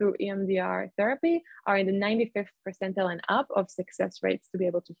go through EMDR therapy are in the 95th percentile and up of success rates to be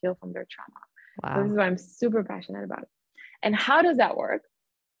able to heal from their trauma. Wow. So this is why I'm super passionate about it. And how does that work?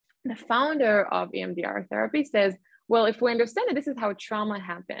 The founder of EMDR therapy says, well, if we understand that this is how trauma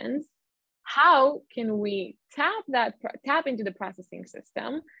happens, how can we tap into the processing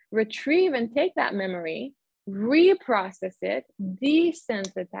system, retrieve and take that memory, reprocess it,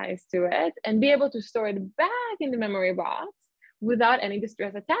 desensitize to it, and be able to store it back in the memory box without any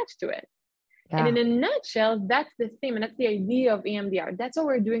distress attached to it? Yeah. And in a nutshell, that's the theme, and that's the idea of EMDR. That's what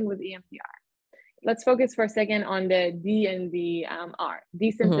we're doing with EMDR. Let's focus for a second on the D and the R,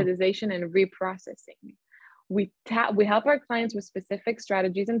 desensitization and reprocessing. We help our clients with specific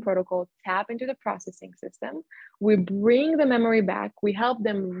strategies and protocols tap into the processing system. We bring the memory back. We help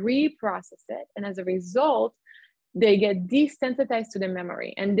them reprocess it. And as a result, they get desensitized to the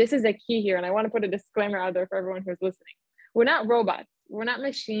memory. And this is a key here. And I want to put a disclaimer out there for everyone who's listening. We're not robots. We're not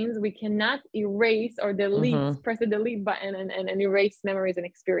machines. We cannot erase or delete, press the delete button and erase memories and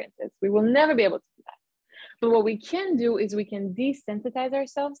experiences. We will never be able to do that. But what we can do is we can desensitize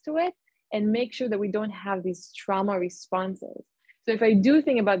ourselves to it and make sure that we don't have these trauma responses. So if I do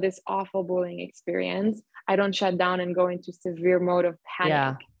think about this awful bullying experience, I don't shut down and go into severe mode of panic.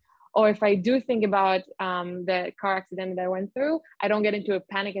 Yeah. Or if I do think about the car accident that I went through, I don't get into a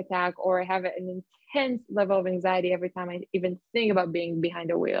panic attack or have an intense level of anxiety every time I even think about being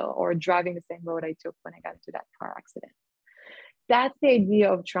behind a wheel or driving the same road I took when I got into that car accident. That's the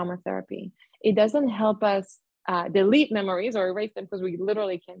idea of trauma therapy. It doesn't help us delete memories or erase them because we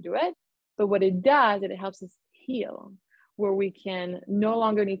literally can't do it. But what it does, it helps us heal, where we can no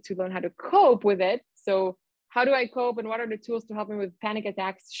longer need to learn how to cope with it. So how do I cope and what are the tools to help me with panic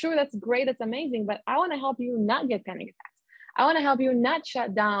attacks? Sure, that's great. That's amazing. But I want to help you not get panic attacks. I want to help you not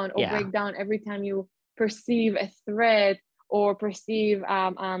shut down or break down every time you perceive a threat or perceive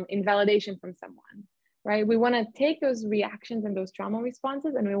invalidation from someone, right? We want to take those reactions and those trauma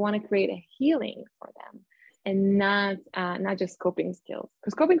responses, and we want to create a healing for them, and not just coping skills,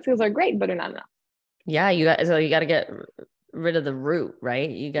 because coping skills are great, but they're not enough. Yeah, you got to get rid of the root, right?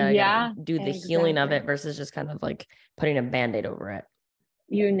 You gotta do the healing of it versus just kind of like putting a Band-Aid over it.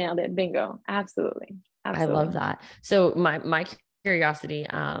 You nailed it. Bingo. Absolutely. I love that. So my curiosity,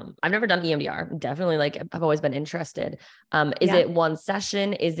 I've never done EMDR. Definitely, like, I've always been interested. Is it one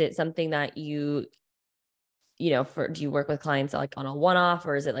session? Is it something that do you work with clients like on a one-off,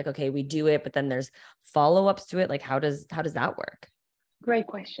 or is it like, okay, we do it, but then there's follow-ups to it? Like, how does that work? Great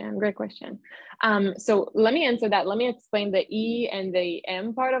question. So let me answer that. Let me explain the E and the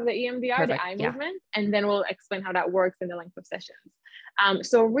M part of the EMDR, Perfect. the eye movement, and then we'll explain how that works in the length of sessions.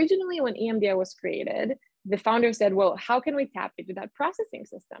 So originally when EMDR was created, the founder said, well, how can we tap into that processing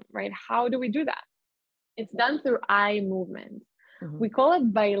system, right? How do we do that? It's done through eye movement. Mm-hmm. We call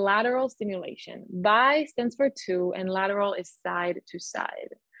it bilateral stimulation. Bi stands for two, and lateral is side to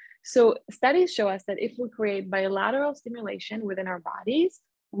side. So studies show us that if we create bilateral stimulation within our bodies,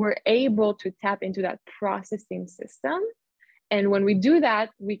 we're able to tap into that processing system. And when we do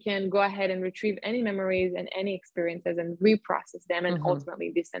that, we can go ahead and retrieve any memories and any experiences and reprocess them, and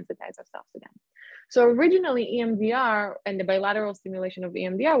ultimately desensitize ourselves to them. So originally EMDR and the bilateral stimulation of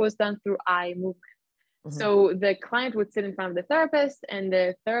EMDR was done through eye movement. So the client would sit in front of the therapist, and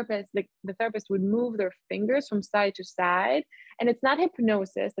the therapist would move their fingers from side to side. And it's not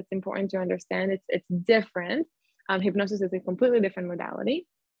hypnosis. That's important to understand. It's different. Hypnosis is a completely different modality.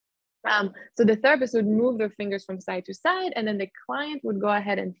 So the therapist would move their fingers from side to side, and then the client would go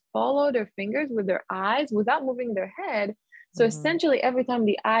ahead and follow their fingers with their eyes without moving their head. So essentially, every time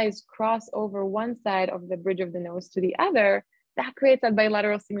the eyes cross over one side of the bridge of the nose to the other, that creates that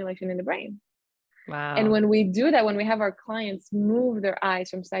bilateral stimulation in the brain. Wow. And when we do that, when we have our clients move their eyes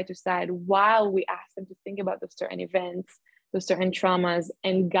from side to side while we ask them to think about those certain events, those certain traumas,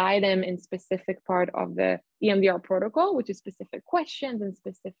 and guide them in specific part of the EMDR protocol, which is specific questions and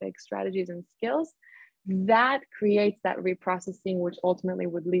specific strategies and skills, that creates that reprocessing, which ultimately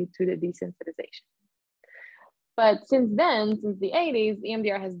would lead to the desensitization. But since the 80s,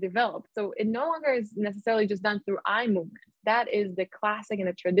 EMDR has developed. So it no longer is necessarily just done through eye movement. That is the classic and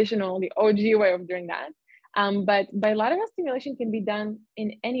the traditional, the OG way of doing that. But bilateral stimulation can be done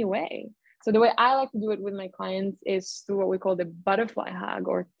in any way. So the way I like to do it with my clients is through what we call the butterfly hug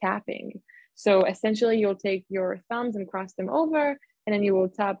or tapping. So essentially you'll take your thumbs and cross them over, and then you will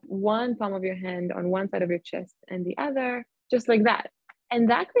tap one palm of your hand on one side of your chest and the other, just like that. And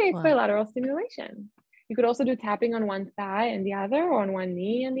that creates bilateral stimulation. You could also do tapping on one thigh and the other, or on one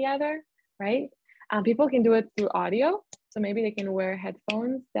knee and the other, right? People can do it through audio. So maybe they can wear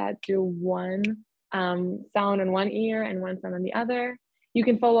headphones that do one sound on one ear and one sound on the other. You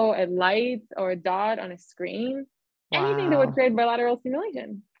can follow a light or a dot on a screen, anything that would create bilateral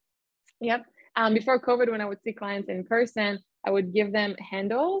stimulation. Yep. Before COVID, when I would see clients in person, I would give them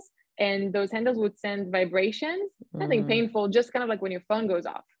handles, and those handles would send vibrations, nothing painful, just kind of like when your phone goes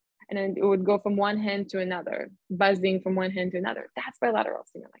off. And then it would go from one hand to another, buzzing from one hand to another. That's bilateral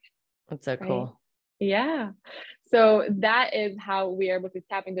stimulation. That's so cool. Yeah. So that is how we are able to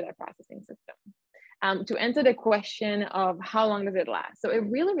tap into that processing system. To answer the question of how long does it last? So it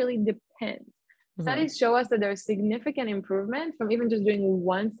really, really depends. Studies show us that there's significant improvement from even just doing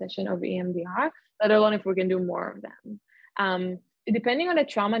one session of EMDR, let alone if we can do more of them. Depending on the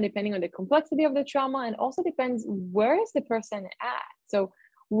trauma, depending on the complexity of the trauma, and also depends where is the person at. So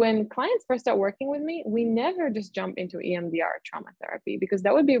when clients first start working with me, we never just jump into EMDR trauma therapy, because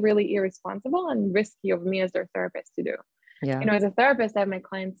that would be really irresponsible and risky of me as their therapist to do. Yeah. As a therapist, I have my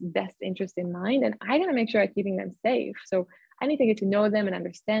clients' best interest in mind, and I gotta make sure I'm keeping them safe. So I need to get to know them and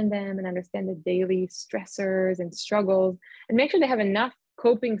understand the daily stressors and struggles, and make sure they have enough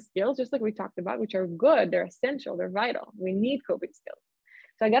coping skills, just like we talked about, which are good, they're essential, they're vital. We need coping skills.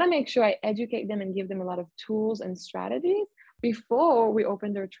 So I gotta make sure I educate them and give them a lot of tools and strategies before we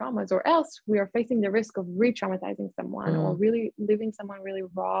open their traumas, or else we are facing the risk of re-traumatizing someone or really leaving someone really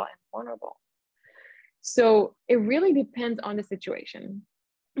raw and vulnerable. So it really depends on the situation.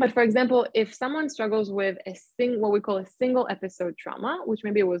 But for example, if someone struggles with what we call a single episode trauma, which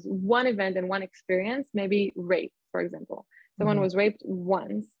maybe it was one event and one experience, maybe rape, for example. Someone was raped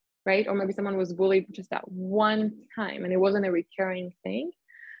once, right? Or maybe someone was bullied just that one time and it wasn't a recurring thing.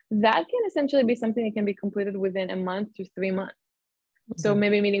 That can essentially be something that can be completed within a month to 3 months. So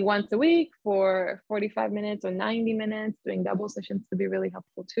maybe meeting once a week for 45 minutes or 90 minutes, doing double sessions could be really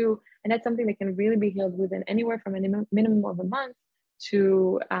helpful too. And that's something that can really be healed within anywhere from a minimum of a month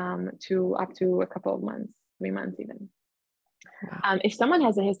to up to a couple of months, 3 months even. Wow. If someone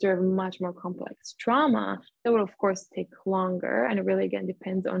has a history of much more complex trauma, that will of course take longer. And it really, again,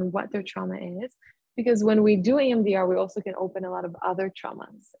 depends on what their trauma is. Because when we do EMDR, we also can open a lot of other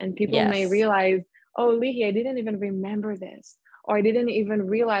traumas. And people may Yes. realize, oh, Leehe, I didn't even remember this, or I didn't even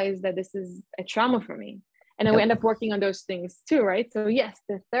realize that this is a trauma for me. And then we Yep. end up working on those things too, right? So yes,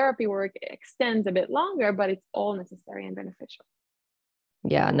 the therapy work extends a bit longer, but it's all necessary and beneficial.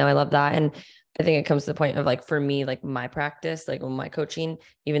 Yeah, no, I love that. And I think it comes to the point of like, for me, like my practice, like my coaching,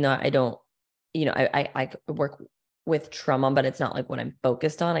 even though I don't, I work with trauma, but it's not like what I'm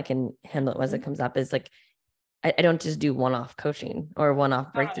focused on. I can handle it as it comes up, is like, I don't just do one-off coaching or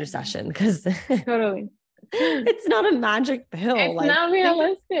one-off breakthrough session, because Totally. it's not a magic pill. It's Like, not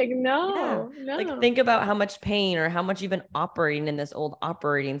realistic. yeah, No, like no. think about how much pain or how much you've been operating in this old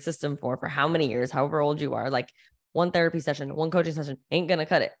operating system for how many years, however old you are. Like one therapy session, one coaching session ain't gonna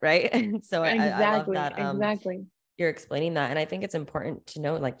cut it, right? And so I love Exactly. that Exactly. you're explaining that. And I think it's important to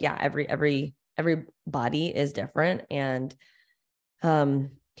know, like, yeah, every body is different, and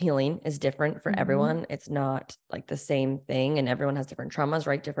healing is different for everyone. It's not like the same thing, and everyone has different traumas,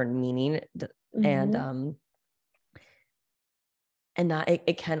 right? Different meaning. And that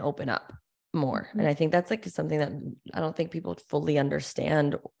it can open up more. And I think that's like something that I don't think people fully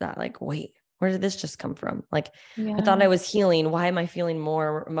understand, that like, wait, where did this just come from? Like, I thought I was healing. Why am I feeling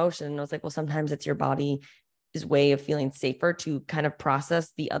more emotion? And I was like, well, sometimes it's your body's way of feeling safer to kind of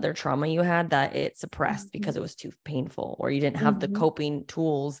process the other trauma you had that it suppressed because it was too painful, or you didn't have the coping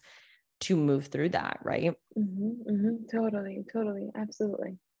tools to move through that. Right. Totally. Totally.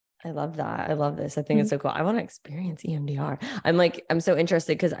 Absolutely. I love that. I love this. I think it's so cool. I want to experience EMDR. I'm so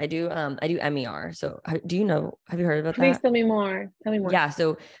interested because I do MER. So have you heard about Please that? tell me more. Tell me more. Yeah.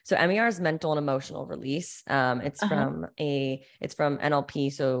 So MER is mental and emotional release. It's from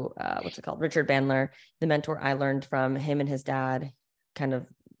NLP. So what's it called? Richard Bandler, the mentor I learned from, him and his dad kind of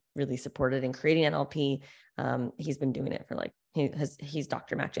really supported in creating NLP. He's been doing it for like, he's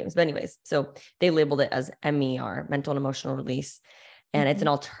Dr. Matt James. But anyways, so they labeled it as MER, mental and emotional release. And it's an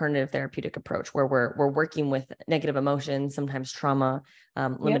alternative therapeutic approach where we're working with negative emotions, sometimes trauma,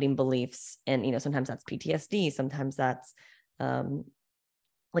 limiting beliefs. And, sometimes that's PTSD, sometimes that's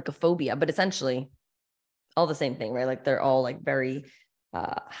like a phobia, but essentially all the same thing, right? Like they're all like very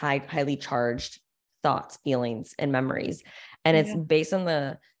highly charged thoughts, feelings, and memories. And it's based on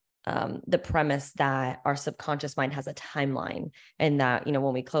the premise that our subconscious mind has a timeline, and that,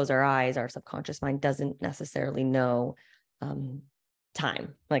 when we close our eyes, our subconscious mind doesn't necessarily know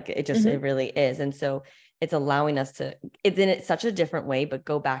time. Like it really is. And so it's allowing us to, it's in it such a different way, but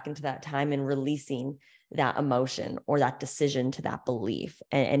go back into that time and releasing that emotion or that decision to that belief,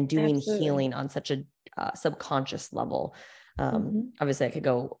 and doing healing on such a subconscious level. Obviously I could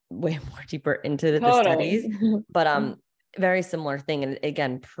go way more deeper into the studies, but very similar thing. And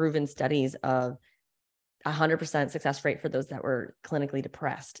again, proven studies of 100% success rate for those that were clinically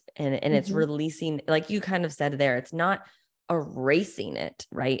depressed. And it's releasing, like you kind of said there, it's not erasing it,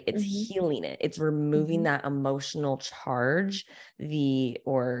 right? It's healing it. It's removing that emotional charge, the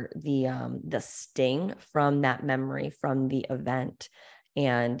sting from that memory, from the event.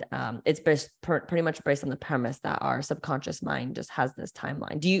 And it's pretty much based on the premise that our subconscious mind just has this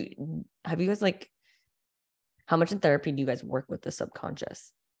timeline. Have you guys, like, how much in therapy do you guys work with the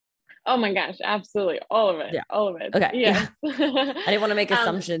subconscious? Oh my gosh, absolutely. All of it. Yeah. All of it. Okay. Yes. Yeah. I didn't want to make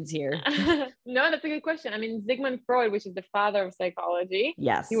assumptions here. No, that's a good question. I mean, Sigmund Freud, which is the father of psychology,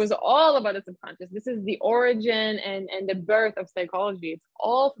 Yes. he was all about the subconscious. This is the origin and the birth of psychology. It's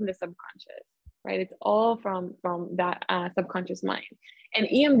all from the subconscious, right? It's all from that subconscious mind. And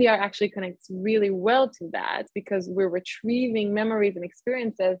EMDR actually connects really well to that, because we're retrieving memories and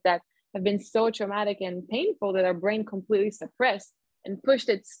experiences that have been so traumatic and painful that our brain completely suppressed and pushed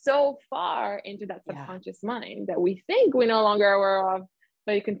it so far into that subconscious mind that we think we no longer are aware of,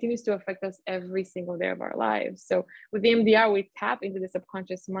 but it continues to affect us every single day of our lives. So with EMDR, we tap into the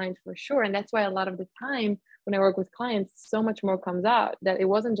subconscious mind for sure. And that's why a lot of the time when I work with clients, so much more comes out, that it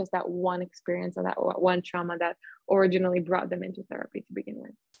wasn't just that one experience or that one trauma that originally brought them into therapy to begin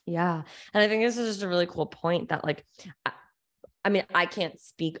with. Yeah. And I think this is just a really cool point that, like, I mean, I can't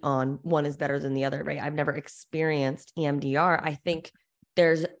speak on one is better than the other, right? I've never experienced EMDR. I think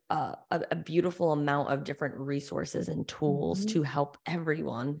there's a beautiful amount of different resources and tools to help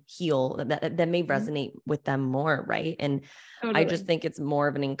everyone heal that may resonate with them more, right? And I just think it's more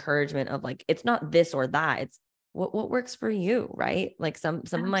of an encouragement of, like, it's not this or that. It's what works for you, right? Like some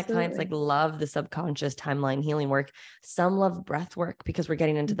of my clients like Absolutely. love the subconscious timeline healing work. Some love breath work because we're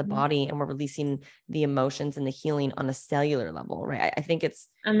getting into the body and we're releasing the emotions and the healing on a cellular level, right? I think it's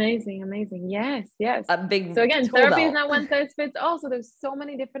Amazing. Yes, yes. a big So again, tool therapy is belt. not one size fits all. So there's so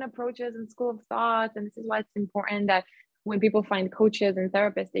many different approaches and school of thoughts. And this is why it's important that when people find coaches and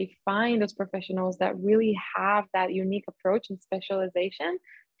therapists, they find those professionals that really have that unique approach and specialization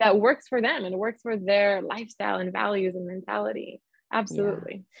that works for them and works for their lifestyle and values and mentality. Yeah.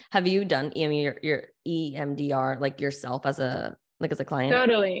 Absolutely. Have you done your EMDR like yourself as a client?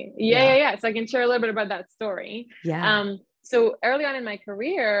 Totally. Yeah. Yeah. So I can share a little bit about that story. Yeah. So early on in my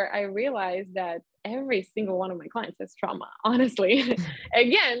career, I realized that every single one of my clients has trauma, honestly.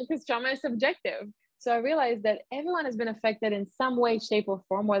 Again, because trauma is subjective. So I realized that everyone has been affected in some way, shape, or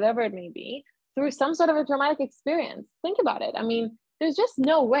form, whatever it may be, through some sort of a traumatic experience. Think about it. I mean, there's just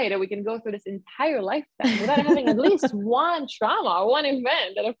no way that we can go through this entire lifetime without having at least one trauma or one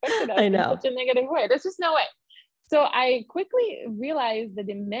event that affected us I in such know. a negative way. There's just no way. So I quickly realized the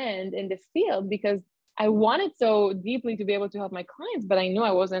demand in the field because I wanted so deeply to be able to help my clients, but I knew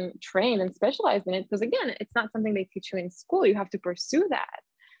I wasn't trained and specialized in it because, again, it's not something they teach you in school. You have to pursue that.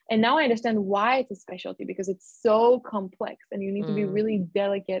 And now I understand why it's a specialty because it's so complex and you need to be Mm. really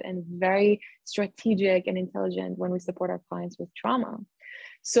delicate and very strategic and intelligent when we support our clients with trauma.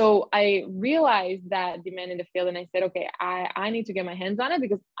 So I realized that demand in the field and I said, okay, I need to get my hands on it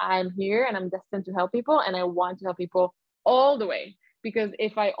because I'm here and I'm destined to help people and I want to help people all the way. Because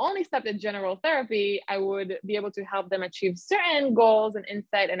if I only stopped at general therapy, I would be able to help them achieve certain goals and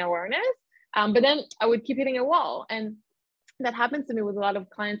insight and awareness. But then I would keep hitting a wall. And that happens to me with a lot of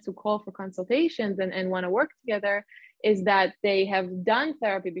clients who call for consultations and want to work together is that they have done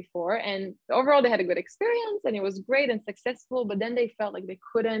therapy before and overall they had a good experience and it was great and successful, but then they felt like they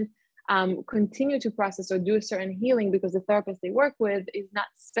couldn't continue to process or do a certain healing because the therapist they work with is not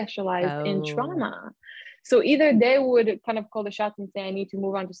specialized in Oh. trauma. So either they would kind of call the shots and say, I need to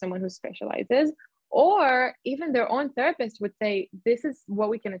move on to someone who specializes, or even their own therapist would say, this is what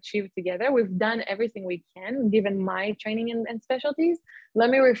we can achieve together. We've done everything we can, given my training and specialties. Let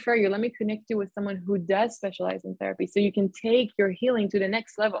me refer you, let me connect you with someone who does specialize in therapy so you can take your healing to the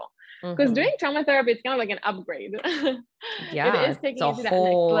next level. Because Mm-hmm. doing trauma therapy, it's kind of like an upgrade. It Yeah. is It's taking a it to that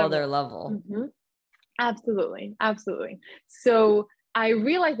next whole other level. level. Mm-hmm. Absolutely. Absolutely. So I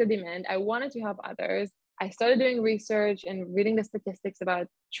realized the demand. I wanted to help others. I started doing research and reading the statistics about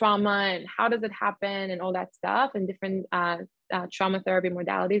trauma and how does it happen and all that stuff and different trauma therapy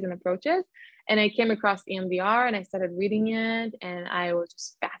modalities and approaches. And I came across EMDR and I started reading it and I was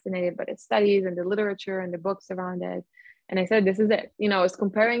just fascinated by the studies and the literature and the books around it. And I said, this is it. You know, I was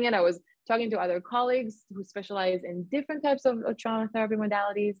comparing it. I was talking to other colleagues who specialize in different types of trauma therapy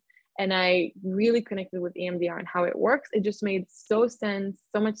modalities and I really connected with EMDR and how it works. It just made so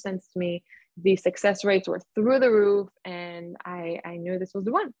much sense to me. The success rates were through the roof, and I knew this was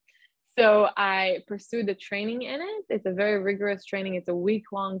the one. So I pursued the training in it. It's a very rigorous training. It's a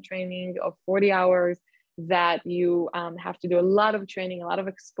week-long training of 40 hours that you have to do a lot of training, a lot of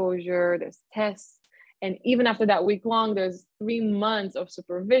exposure. There's tests. And even after that week long, there's 3 months of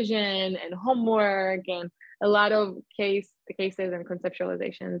supervision and homework and a lot of cases and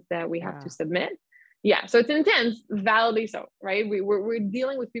conceptualizations that we have to Yeah. submit. Yeah, so it's intense, validly so, right? We're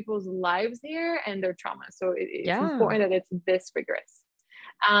dealing with people's lives here and their trauma. So it's Yeah. important that it's this rigorous.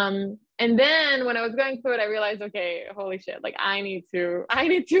 And then when I was going through it, I realized, okay, holy shit, like I need to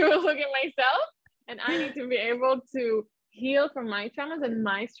look at myself and I need to be able to heal from my traumas and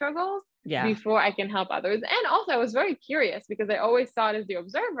my struggles Yeah. before I can help others. And also I was very curious because I always saw it as the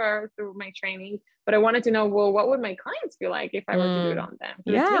observer through my training, but I wanted to know, well, what would my clients feel like if I were to do it Mm. on them?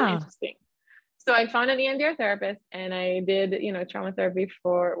 Because it's really Yeah. interesting. So I found an EMDR therapist and I did, trauma therapy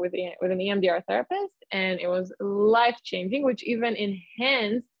with an EMDR therapist, and it was life changing, which even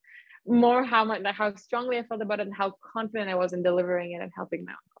enhanced more how strongly I felt about it and how confident I was in delivering it and helping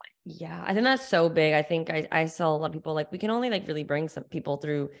my own clients. Yeah. I think that's so big. I think I saw a lot of people like we can only like really bring some people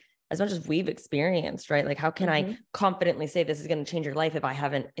through as much as we've experienced, right? Like, how can I Mm-hmm. confidently say this is going to change your life if I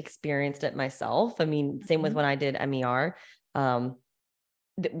haven't experienced it myself? I mean, same with Mm-hmm. when I did MER.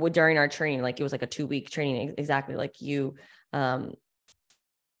 During our training, like it was like a 2-week training, exactly like you.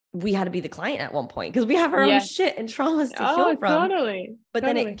 We had to be the client at one point because we have our own Yes. shit and traumas to heal Oh, from. totally. But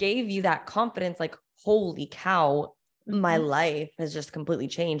then it Totally. gave you that confidence, like, holy cow, my Mm-hmm. life has just completely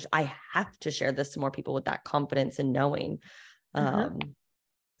changed. I have to share this to more people with that confidence and knowing. Uh-huh. Um,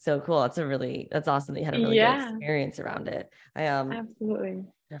 so cool. That's awesome that you had a really good Yeah, experience around it. absolutely.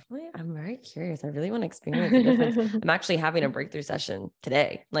 Definitely, I'm very curious. I really want to experience the difference. I'm actually having a breakthrough session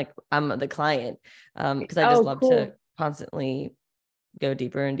today. Like I'm the client, because I just Oh, love to cool. constantly go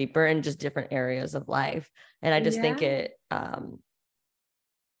deeper and deeper in just different areas of life. And I just think Yeah.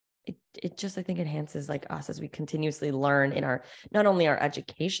 it just, I think, enhances like us as we continuously learn in our, not only our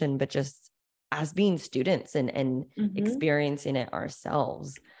education, but just as being students and Mm-hmm. experiencing it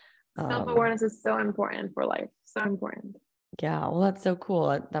ourselves. Self-awareness is so important for life. So important. Yeah, well, that's so cool.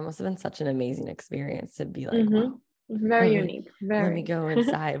 That must have been such an amazing experience to be like, Mm-hmm. wow, Very let me unique. let me Very. go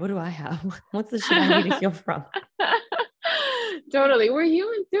inside. What do I have? What's the shit I need to heal from? Totally. We're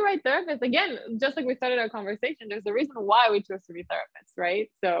humans too, right? Therapists. Again, just like we started our conversation, there's a reason why we chose to be therapists, right?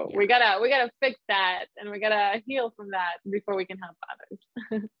 So Yeah. we gotta fix that and we gotta heal from that before we can help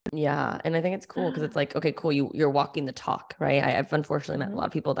others. Yeah. And I think it's cool because it's like, okay, cool. You're walking the talk, right? I've unfortunately met a Mm-hmm. lot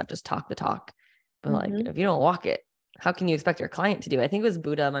of people that just talk the talk. But like Mm-hmm. if you don't walk it, how can you expect your client to do it? I think it was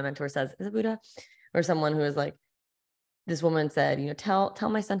Buddha, my mentor says, is it Buddha? Or someone who was like, this woman said, tell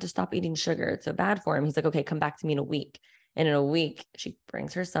my son to stop eating sugar. It's so bad for him. He's like, okay, come back to me in a week. And in a week, she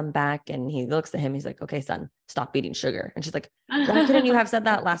brings her son back and he looks at him. He's like, okay, son, stop eating sugar. And she's like, why couldn't you have said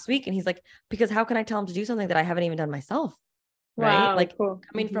that last week? And he's like, because how can I tell him to do something that I haven't even done myself? Right. Wow, Like cool.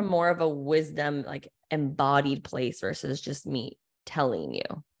 coming Mm-hmm. from more of a wisdom, like embodied place versus just me telling you.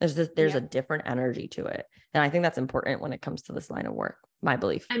 There's Yeah. a different energy to it. And I think that's important when it comes to this line of work, my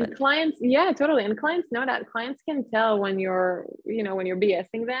belief. And But clients, yeah, totally. And clients know that. Clients can tell when when you're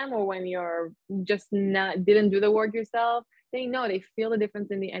BSing them or when you're just not didn't do the work yourself. They know, they feel the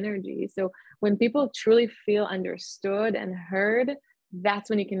difference in the energy. So when people truly feel understood and heard, that's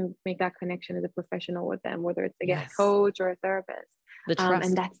when you can make that connection as a professional with them, whether it's again a yes, coach or a therapist. the And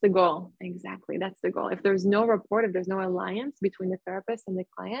trust. that's the goal. Exactly. That's the goal. If there's no rapport, if there's no alliance between the therapist and the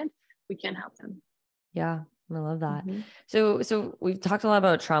client, we can't help them. Yeah, I love that. Mm-hmm. So we've talked a lot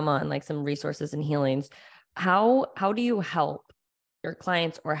about trauma and like some resources and healings. How do you help your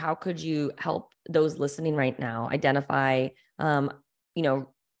clients, or how could you help those listening right now identify um, you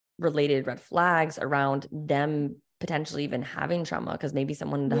know, related red flags around them potentially even having trauma? Because maybe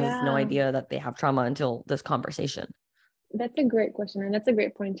someone has no Yeah. idea that they have trauma until this conversation. That's a great question. And that's a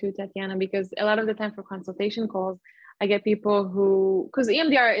great point too, Tatiana, because a lot of the time for consultation calls, I get people who, because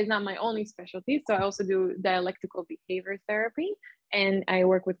EMDR is not my only specialty. So I also do dialectical behavior therapy and I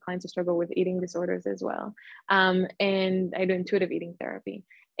work with clients who struggle with eating disorders as well. And I do intuitive eating therapy.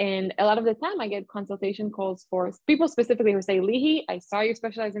 And a lot of the time I get consultation calls for people specifically who say, Leehe, I saw you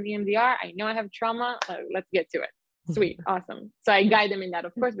specialize in EMDR. I know I have trauma. Let's get to it. Sweet, awesome. So I guide them in that.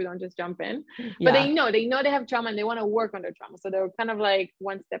 Of course, we don't just jump in, but Yeah. they know they have trauma and they want to work on their trauma. So they're kind of like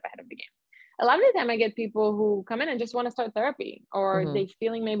one step ahead of the game. A lot of the time I get people who come in and just want to start therapy, or Mm-hmm. they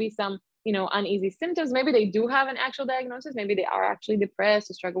feeling maybe some, uneasy symptoms. Maybe they do have an actual diagnosis. Maybe they are actually depressed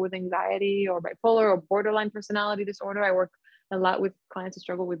or struggle with anxiety or bipolar or borderline personality disorder. I work a lot with clients who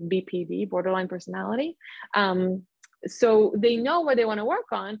struggle with BPD, borderline personality. So they know what they want to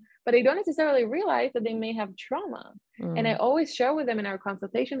work on, but they don't necessarily realize that they may have trauma. And I Mm. always share with them in our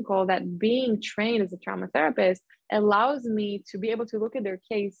consultation call that being trained as a trauma therapist allows me to be able to look at their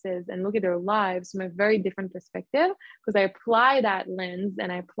cases and look at their lives from a very different perspective, because I apply that lens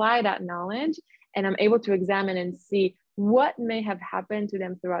and I apply that knowledge, and I'm able to examine and see what may have happened to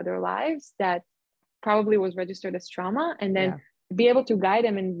them throughout their lives that probably was registered as trauma, and then Yeah. be able to guide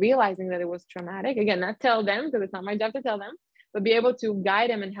them in realizing that it was traumatic. Again, not tell them because it's not my job to tell them, but be able to guide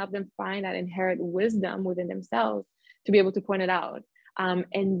them and help them find that inherent wisdom within themselves to be able to point it out.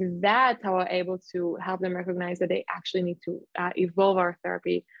 And that's how I'm able to help them recognize that they actually need to evolve our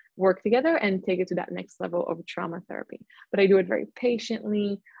therapy, work together, and take it to that next level of trauma therapy. But I do it very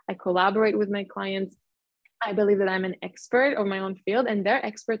patiently. I collaborate with my clients. I believe that I'm an expert of my own field and they're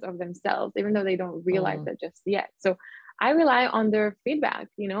experts of themselves, even though they don't realize Mm. that just yet. So I rely on their feedback.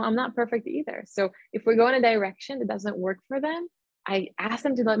 I'm not perfect either. So if we go in a direction that doesn't work for them, I ask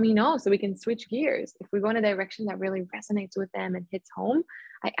them to let me know so we can switch gears. If we go in a direction that really resonates with them and hits home,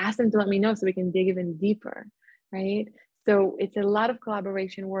 I ask them to let me know so we can dig even deeper. Right. So it's a lot of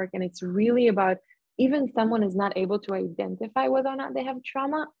collaboration work, and it's really about, even someone is not able to identify whether or not they have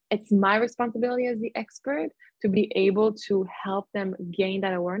trauma, it's my responsibility as the expert to be able to help them gain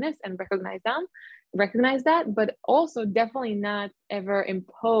that awareness and recognize that, but also definitely not ever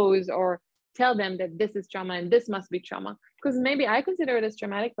impose or tell them that this is trauma and this must be trauma, because maybe I consider it as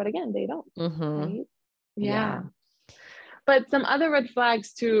traumatic, but again, they don't. Mm-hmm. Right. Yeah. Yeah. But some other red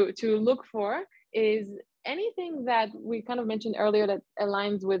flags to look for is anything that we kind of mentioned earlier that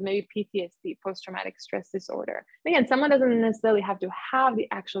aligns with maybe PTSD, post-traumatic stress disorder. Again, someone doesn't necessarily have to have the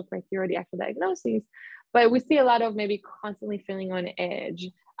actual criteria, the actual diagnoses, but we see a lot of maybe constantly feeling on edge,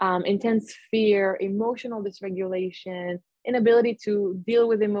 intense fear, emotional dysregulation, inability to deal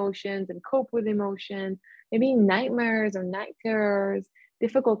with emotions and cope with emotions, maybe nightmares or night terrors,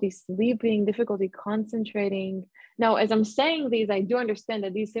 difficulty sleeping, difficulty concentrating. Now, as I'm saying these, I do understand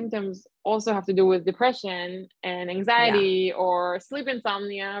that these symptoms also have to do with depression and Yeah. anxiety or sleep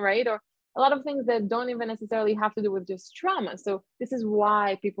insomnia, right? Or a lot of things that don't even necessarily have to do with just trauma. So this is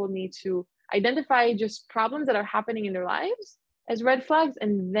why people need to identify just problems that are happening in their lives as red flags,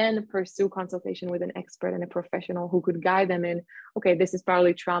 and then pursue consultation with an expert and a professional who could guide them in, okay, this is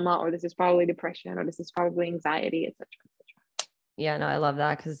probably trauma, or this is probably depression, or this is probably anxiety, etc. Yeah, no, I love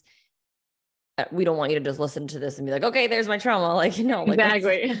that, because we don't want you to just listen to this and be like, okay, there's my trauma. Like, no, like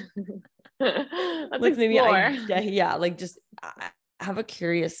Exactly. Let's let's maybe explore. yeah, like just have a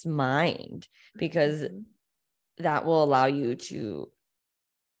curious mind, because that will allow you to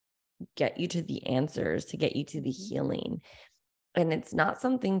get you to the answers, to get you to the healing. And it's not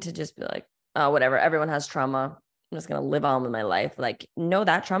something to just be like, oh, whatever, everyone has trauma, I'm just going to live on with my life. Like, no,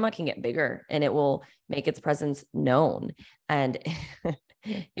 that trauma can get bigger, and it will make its presence known, and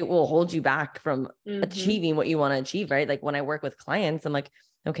it will hold you back from achieving what you want to achieve, right? Like when I work with clients, I'm like,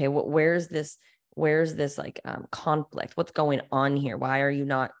 okay, where's this like conflict? What's going on here? Why are you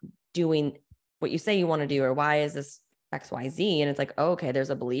not doing what you say you want to do? Or why is this XYZ? And it's like, oh, okay,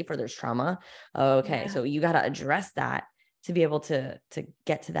 there's a belief or there's trauma. Okay. So you got to address that to be able to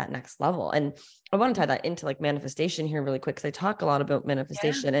get to that next level. And I want to tie that into like manifestation here really quick, because I talk a lot about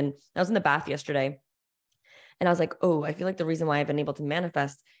manifestation. And I was in the bath yesterday, and I was like, oh, I feel like the reason why I've been able to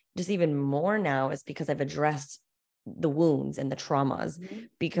manifest just even more now is because I've addressed the wounds and the traumas.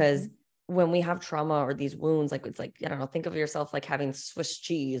 Because when we have trauma or these wounds, like, it's like, I don't know, think of yourself like having Swiss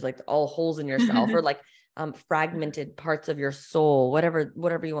cheese, like all holes in yourself, or like fragmented parts of your soul, whatever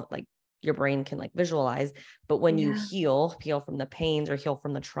you want, like your brain can like visualize. But when you heal from the pains or heal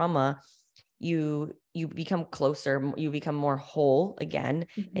from the trauma, you become closer, you become more whole again,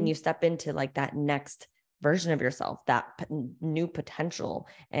 and you step into like that next version of yourself, that new potential.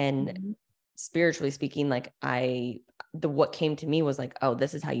 And spiritually speaking, like what came to me was like, oh,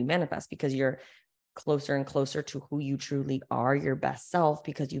 this is how you manifest, because you're closer and closer to who you truly are, your best self,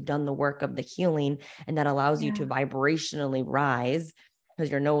 because you've done the work of the healing, and that allows you to vibrationally rise, because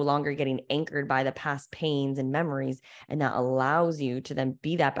you're no longer getting anchored by the past pains and memories. And that allows you to then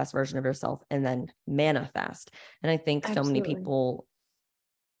be that best version of yourself and then manifest. And I think so many people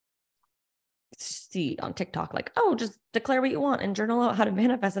see on TikTok, like, oh, just declare what you want and journal out how to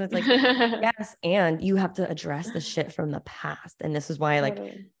manifest. And it's like, yes. And you have to address the shit from the past. And this is why, like,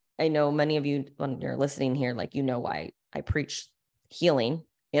 I know many of you, when you're listening here, like, you know why I preach healing,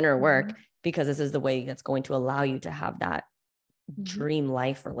 inner work, because this is the way that's going to allow you to have that dream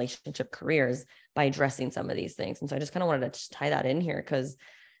life, relationship, careers, by addressing some of these things. And so I just kind of wanted to just tie that in here, because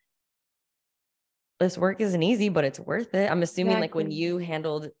this work isn't easy, but it's worth it. I'm assuming like when you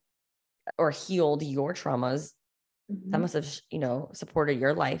handled or healed your traumas, that must have, supported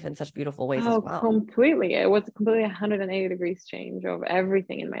your life in such beautiful ways as well. Completely. It was completely 180 degrees change of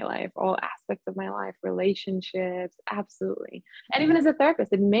everything in my life, all aspects of my life, relationships, absolutely. And even as a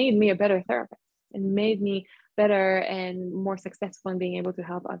therapist, it made me a better therapist. It made me better and more successful in being able to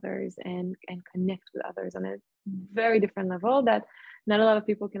help others and connect with others on a very different level that not a lot of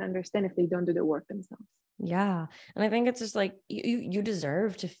people can understand if they don't do the work themselves. Yeah. And I think it's just like, you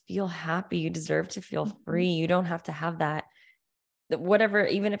deserve to feel happy. You deserve to feel free. You don't have to have that, whatever,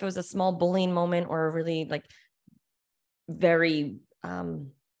 even if it was a small bullying moment or a really like very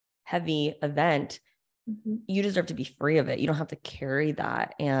heavy event, you deserve to be free of it. You don't have to carry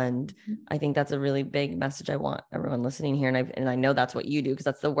that. And I think that's a really big message I want everyone listening here. And I know that's what you do, because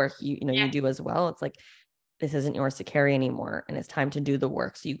that's the work you do as well. It's like, this isn't yours to carry anymore. And it's time to do the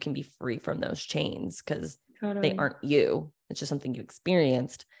work so you can be free from those chains, because they aren't you. It's just something you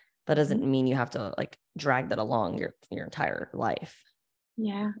experienced. That doesn't mean you have to like drag that along your entire life.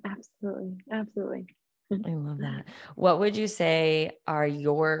 Yeah, absolutely. Absolutely. I love that. What would you say are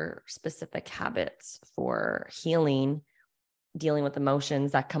your specific habits for healing, dealing with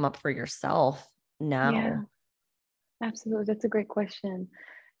emotions that come up for yourself now? Yeah, absolutely. That's a great question.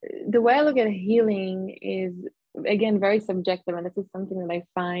 The way I look at healing is, again, very subjective. And this is something that I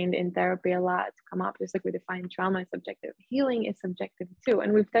find in therapy a lot to come up. Just like we define trauma is subjective, healing is subjective too.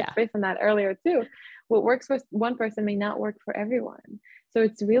 And we've touched base on that earlier too. What works for one person may not work for everyone. So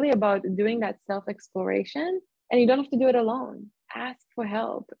it's really about doing that self-exploration, and you don't have to do it alone. ask for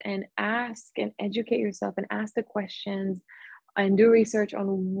help and ask and educate yourself and ask the questions and do research on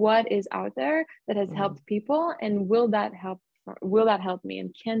what is out there that has helped people, and will that help me,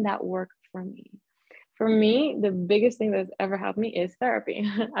 and can that work for me? For me, the biggest thing that's ever helped me is therapy.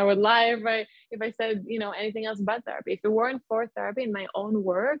 I would lie if I said, anything else but therapy. If it weren't for therapy in my own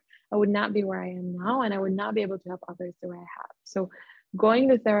work, I would not be where I am now, and I would not be able to help others the way I have. So going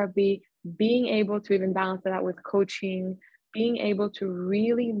to therapy, being able to even balance that out with coaching, being able to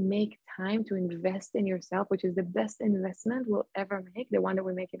really make time to invest in yourself, which is the best investment we'll ever make, the one that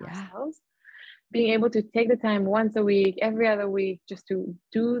we make in ourselves. Being able to take the time once a week, every other week, just to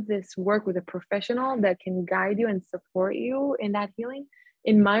do this work with a professional that can guide you and support you in that healing,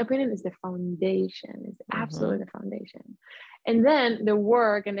 in my opinion, is the foundation, is absolutely the foundation. And then the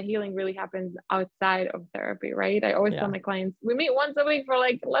work and the healing really happens outside of therapy, right? I always tell my clients, we meet once a week for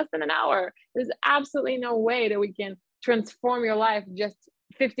like less than an hour. There's absolutely no way that we can transform your life just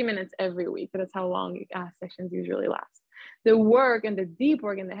 50 minutes every week. That's how long sessions usually last. The work and the deep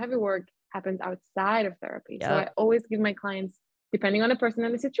work and the heavy work happens outside of therapy. So I always give my clients, depending on the person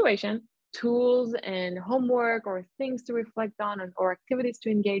and the situation, tools and homework or things to reflect on, or activities to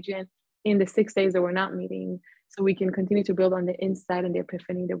engage in the 6 days that we're not meeting, so we can continue to build on the insight and the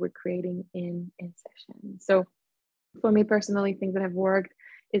epiphany that we're creating in session. So for me personally, things that have worked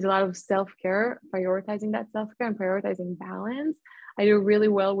is a lot of self-care, prioritizing that self-care and prioritizing balance. I do really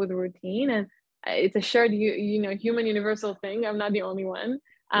well with routine, and it's a shared, human universal thing. I'm not the only one.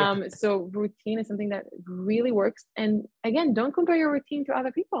 So routine is something that really works. And again, don't compare your routine to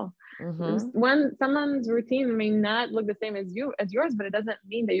other people. When someone's routine may not look the same as yours, but it doesn't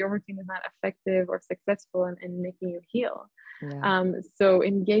mean that your routine is not effective or successful in making you heal. So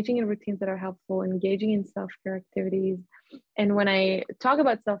engaging in routines that are helpful, engaging in self-care activities. And when I talk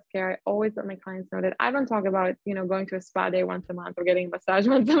about self-care, I always let my clients know that I don't talk about, going to a spa day once a month or getting a massage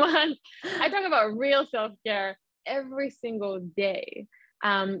once a month. I talk about real self-care every single day,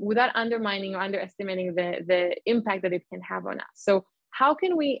 without undermining or underestimating the impact that it can have on us. So how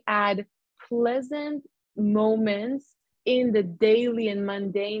can we add pleasant moments in the daily and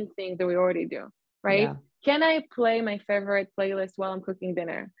mundane things that we already do, right? Can I play my favorite playlist while I'm cooking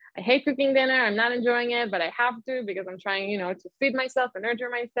dinner? I hate cooking dinner. I'm not enjoying it, but I have to because I'm trying, to feed myself and nurture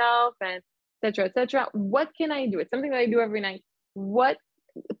myself, and et cetera, et cetera. What can I do? It's something that I do every night. What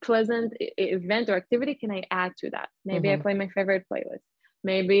pleasant event or activity can I add to that? Maybe I play my favorite playlist.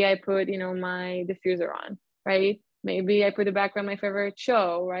 Maybe I put, my diffuser on, right? Maybe I put the background my favorite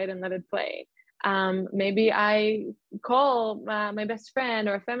show, right, and let it play. Maybe I call my best friend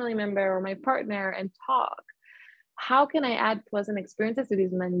or a family member or my partner and talk. How can I add pleasant experiences to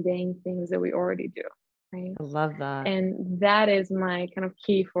these mundane things that we already do, right? I love that. And that is my kind of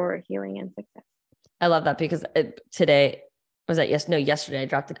key for healing and success. I love that because yesterday I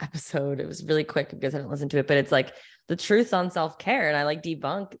dropped an episode. It was really quick because I didn't listen to it, but it's like the truth on self-care. And I like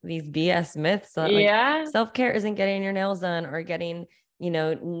debunk these BS myths. So like self-care isn't getting your nails done or getting,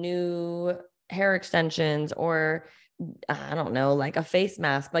 new hair extensions or I don't know, like a face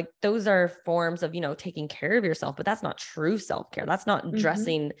mask. Like those are forms of, taking care of yourself, but that's not true self-care. That's not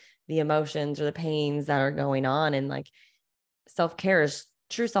addressing the emotions or the pains that are going on. And like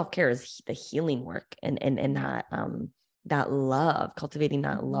true self-care is the healing work and that love, cultivating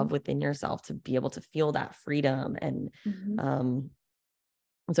that love within yourself to be able to feel that freedom. And,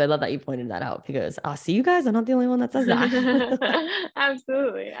 so I love that you pointed that out because see you guys, I'm not the only one that says that.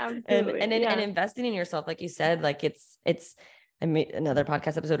 Absolutely. And investing in yourself, like you said, like I made another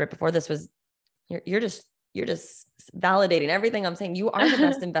podcast episode right before this was you're just validating everything I'm saying. You are the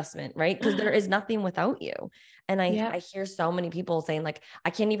best investment, right? Because there is nothing without you. And I hear so many people saying like,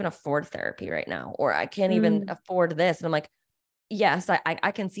 I can't even afford therapy right now, or I can't even afford this. And I'm like, yes,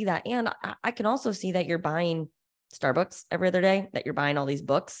 I can see that. And I can also see that you're buying Starbucks every other day, that you're buying all these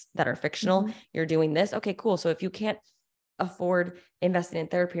books that are fictional. You're doing this. Okay, cool. So if you can't afford investing in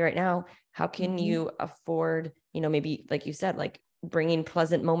therapy right now, how can you afford, maybe like you said, like bringing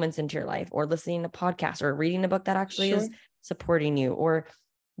pleasant moments into your life, or listening to podcasts, or reading a book that actually is supporting you, or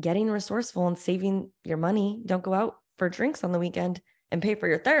getting resourceful and saving your money. Don't go out for drinks on the weekend and pay for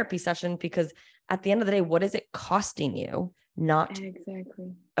your therapy session, because at the end of the day, what is it costing you not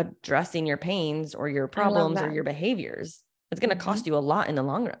addressing your pains or your problems or your behaviors? It's going to cost you a lot in the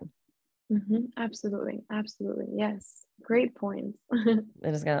long run. Absolutely. Yes. Great points. It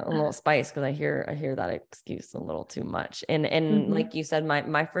just got a little spice because I hear that excuse a little too much. And like you said,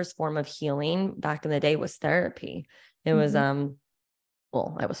 my first form of healing back in the day was therapy. It was, I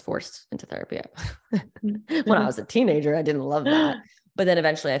was forced into therapy when I was a teenager. I didn't love that. But then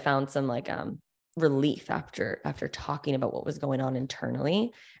eventually I found some relief after talking about what was going on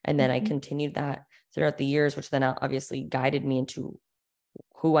internally. And then I continued that throughout the years, which then obviously guided me into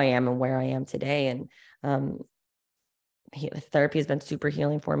who I am and where I am today. And therapy has been super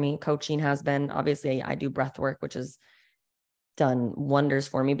healing for me. Coaching has been. Obviously I do breath work, which has done wonders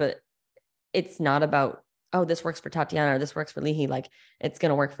for me, but it's not about, oh, this works for Tatiana or this works for Leehe. Like, it's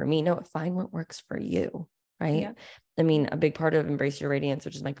going to work for me. No, find what works for you. Right. Yeah. I mean, a big part of Embrace Your Radiance,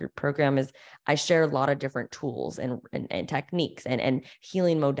 which is my group program, is I share a lot of different tools and techniques and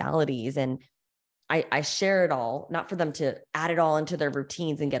healing modalities. And I share it all, not for them to add it all into their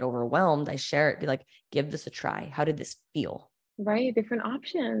routines and get overwhelmed. I share it, be like, give this a try. How did this feel? Right. Different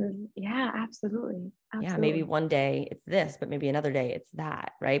options. Yeah, absolutely. Yeah, maybe one day it's this, but maybe another day it's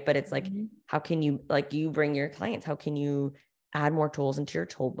that, right? But it's like, how can you, like, you bring your clients, how can you add more tools into your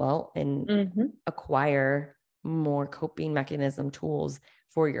tool belt and acquire more coping mechanism tools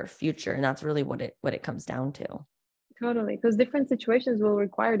for your future? And that's really what it comes down to. Totally. Because different situations will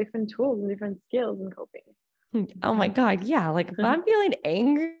require different tools and different skills in coping. Oh my God. Yeah. Like if I'm feeling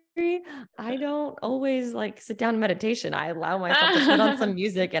angry, I don't always like sit down in meditation. I allow myself to put on some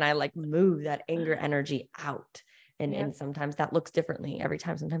music and I like move that anger energy out. And sometimes that looks differently every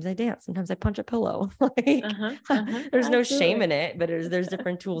time. Sometimes I dance. Sometimes I punch a pillow. Like there's no shame in it, but there's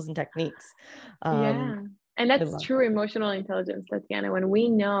different tools and techniques. Yeah. And that's true emotional intelligence, Tatiana. When we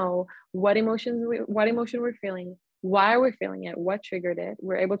know what emotion we're feeling, why we're feeling it, what triggered it,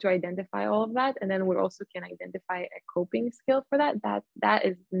 we're able to identify all of that. And then we also can identify a coping skill for that. That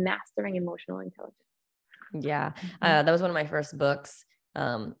is mastering emotional intelligence. Yeah. That was one of my first books.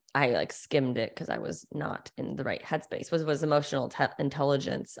 I like skimmed it because I was not in the right headspace. Was emotional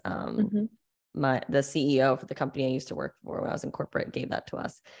intelligence. The CEO for the company I used to work for when I was in corporate gave that to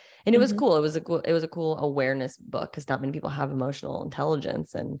us, and it was cool. It was a cool awareness book because not many people have emotional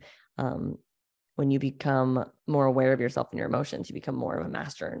intelligence. And when you become more aware of yourself and your emotions, you become more of a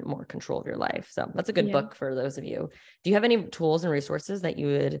master and more control of your life. So that's a good book for those of you. Do you have any tools and resources that you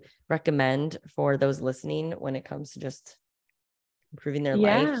would recommend for those listening when it comes to just improving their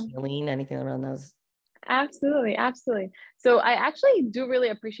life, healing, anything around those? Absolutely. Absolutely. So I actually do really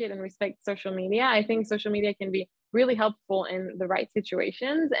appreciate and respect social media. I think social media can be really helpful in the right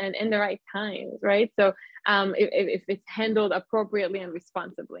situations and in the right times, right? So if it's handled appropriately and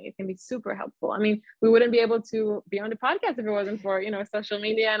responsibly, it can be super helpful. I mean, we wouldn't be able to be on the podcast if it wasn't for, social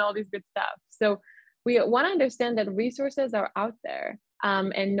media and all these good stuff. So we want to understand that resources are out there.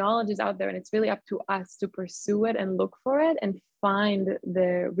 And knowledge is out there, and it's really up to us to pursue it and look for it and find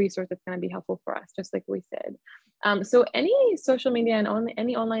the resource that's going to be helpful for us, just like we said. So any social media and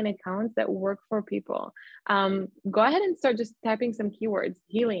any online accounts that work for people, go ahead and start just typing some keywords: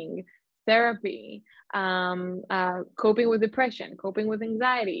 healing, therapy, coping with depression, coping with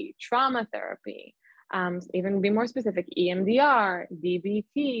anxiety, trauma therapy. Even be more specific: EMDR,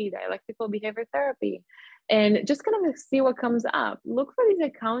 DBT, dialectical behavior therapy, and just kind of see what comes up. Look for these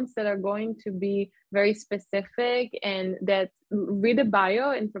accounts that are going to be very specific and that read the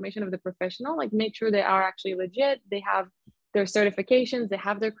bio information of the professional, like make sure they are actually legit. They have their certifications, they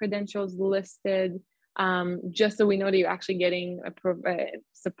have their credentials listed, just so we know that you're actually getting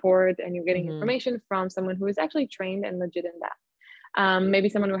support and you're getting information from someone who is actually trained and legit in that. Maybe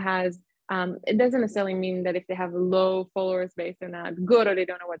someone who has it doesn't necessarily mean that if they have low followers base, they're not good or they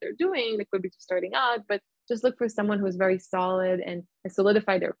don't know what they're doing. They could be just starting out, but just look for someone who's very solid and has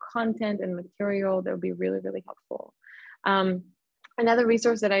solidified their content and material. That would be really, really helpful. Another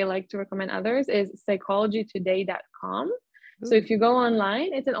resource that I like to recommend others is psychologytoday.com. So if you go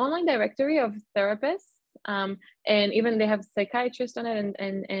online, it's an online directory of therapists. And even they have psychiatrists on it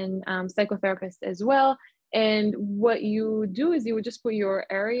and psychotherapists as well. And what you do is you would just put your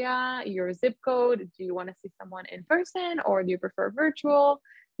area, your zip code. Do you want to see someone in person or do you prefer virtual?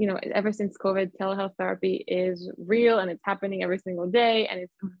 Ever since COVID, telehealth therapy is real and it's happening every single day and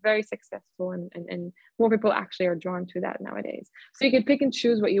it's very successful and more people actually are drawn to that nowadays. So you can pick and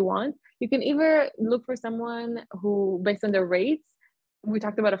choose what you want. You can either look for someone who, based on their rates, we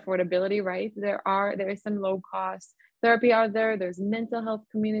talked about affordability, right? There is some low cost therapy out there. There's mental health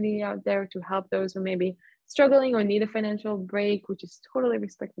community out there to help those who may be struggling or need a financial break, which is totally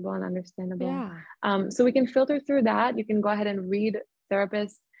respectable and understandable. So we can filter through that. You can go ahead and read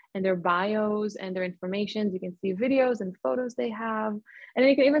therapists and their bios and their information. You can see videos and photos they have. And then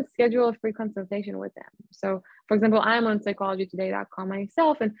you can even schedule a free consultation with them. So for example, I'm on psychologytoday.com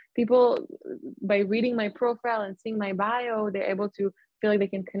myself, and people, by reading my profile and seeing my bio, they're able to feel like they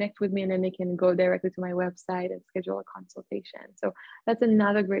can connect with me, and then they can go directly to my website and schedule a consultation. So that's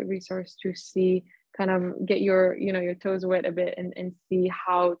another great resource to see kind of get your toes wet a bit and see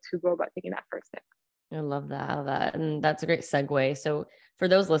how to go about taking that first step. I love that. I love that. And that's a great segue. So for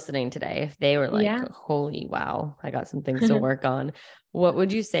those listening today, if they were like, Yeah. holy wow, I got some things to work on, what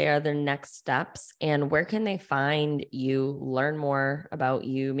would you say are their next steps, and where can they find you, learn more about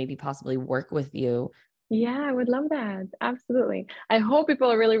you, maybe possibly work with you? Yeah, I would love that. Absolutely. I hope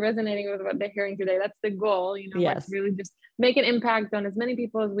people are really resonating with what they're hearing today. That's the goal, like Yes. really just make an impact on as many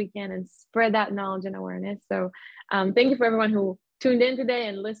people as we can and spread that knowledge and awareness. So thank you for everyone who tuned in today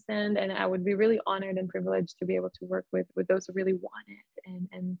and listened. And I would be really honored and privileged to be able to work with those who really want it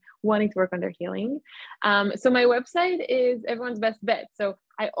and wanting to work on their healing. So my website is everyone's best bet. So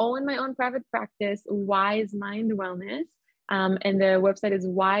I own my own private practice, Wise Mind Wellness. And the website is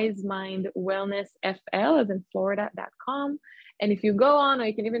wisemindwellnessfl as in Florida.com. And if you go on, or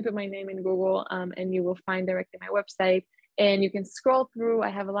you can even put my name in Google, and you will find directly my website, and you can scroll through. I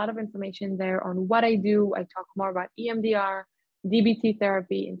have a lot of information there on what I do. I talk more about EMDR, DBT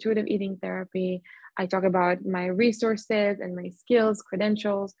therapy, intuitive eating therapy. I talk about my resources and my skills,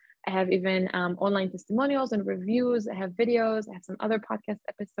 credentials. I have even online testimonials and reviews. I have videos. I have some other podcast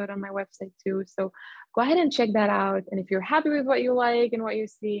episode on my website too. So go ahead and check that out. And if you're happy with what you like and what you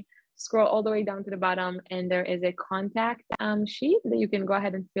see, scroll all the way down to the bottom, and there is a contact sheet that you can go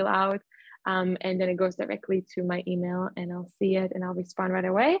ahead and fill out. And then it goes directly to my email, and I'll see it and I'll respond right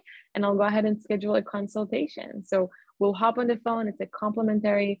away. And I'll go ahead and schedule a consultation. So we'll hop on the phone. It's a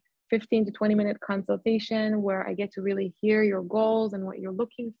complimentary 15 to 20-minute consultation where I get to really hear your goals and what you're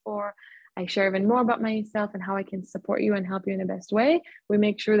looking for. I share even more about myself and how I can support you and help you in the best way. We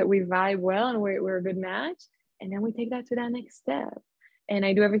make sure that we vibe well and we're a good match. And then we take that to that next step. And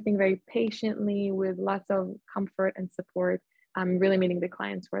I do everything very patiently with lots of comfort and support. I'm really meeting the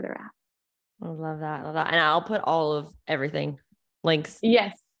clients where they're at. I love that. I love that. And I'll put all of everything, links.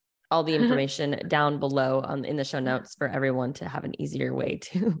 Yes. All the information down below in the show notes for everyone to have an easier way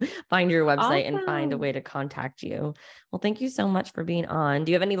to find your website and find a way to contact you. Well, thank you so much for being on.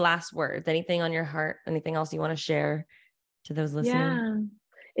 Do you have any last words, anything on your heart, anything else you want to share to those listening? Yeah,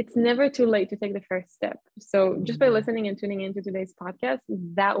 it's never too late to take the first step. So just by listening and tuning into today's podcast,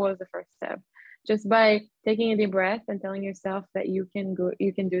 that was the first step. Just by taking a deep breath and telling yourself that you can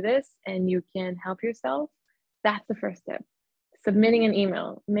do this and you can help yourself, that's the first step. Submitting an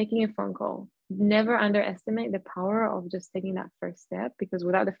email, making a phone call. Never underestimate the power of just taking that first step, because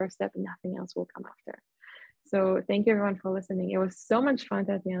without the first step, nothing else will come after. So thank you everyone for listening. It was so much fun,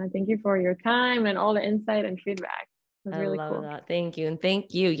 Tatiana. Thank you for your time and all the insight and feedback. It was really cool. I love that. Thank you. And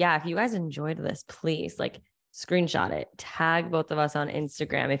thank you. Yeah. If you guys enjoyed this, please screenshot it, tag both of us on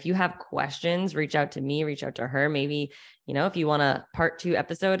Instagram. If you have questions, reach out to me, reach out to her. Maybe, if you want a part 2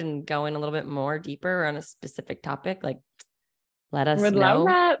 episode and go in a little bit more deeper on a specific topic, let us know. Love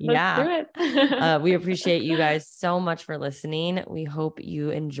that. Let's do it. We appreciate you guys so much for listening. We hope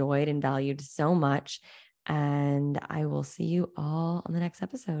you enjoyed and valued so much. And I will see you all on the next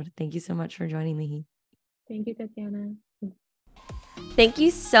episode. Thank you so much for joining me. Thank you, Tatiana. Thank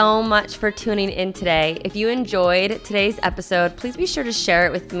you so much for tuning in today. If you enjoyed today's episode, please be sure to share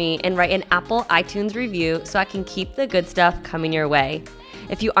it with me and write an Apple iTunes review so I can keep the good stuff coming your way.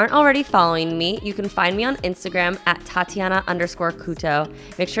 If you aren't already following me, you can find me on Instagram at Tatiana_Couto.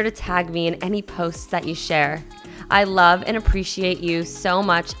 Make sure to tag me in any posts that you share. I love and appreciate you so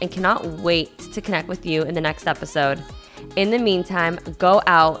much and cannot wait to connect with you in the next episode. In the meantime, go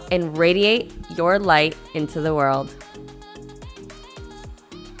out and radiate your light into the world.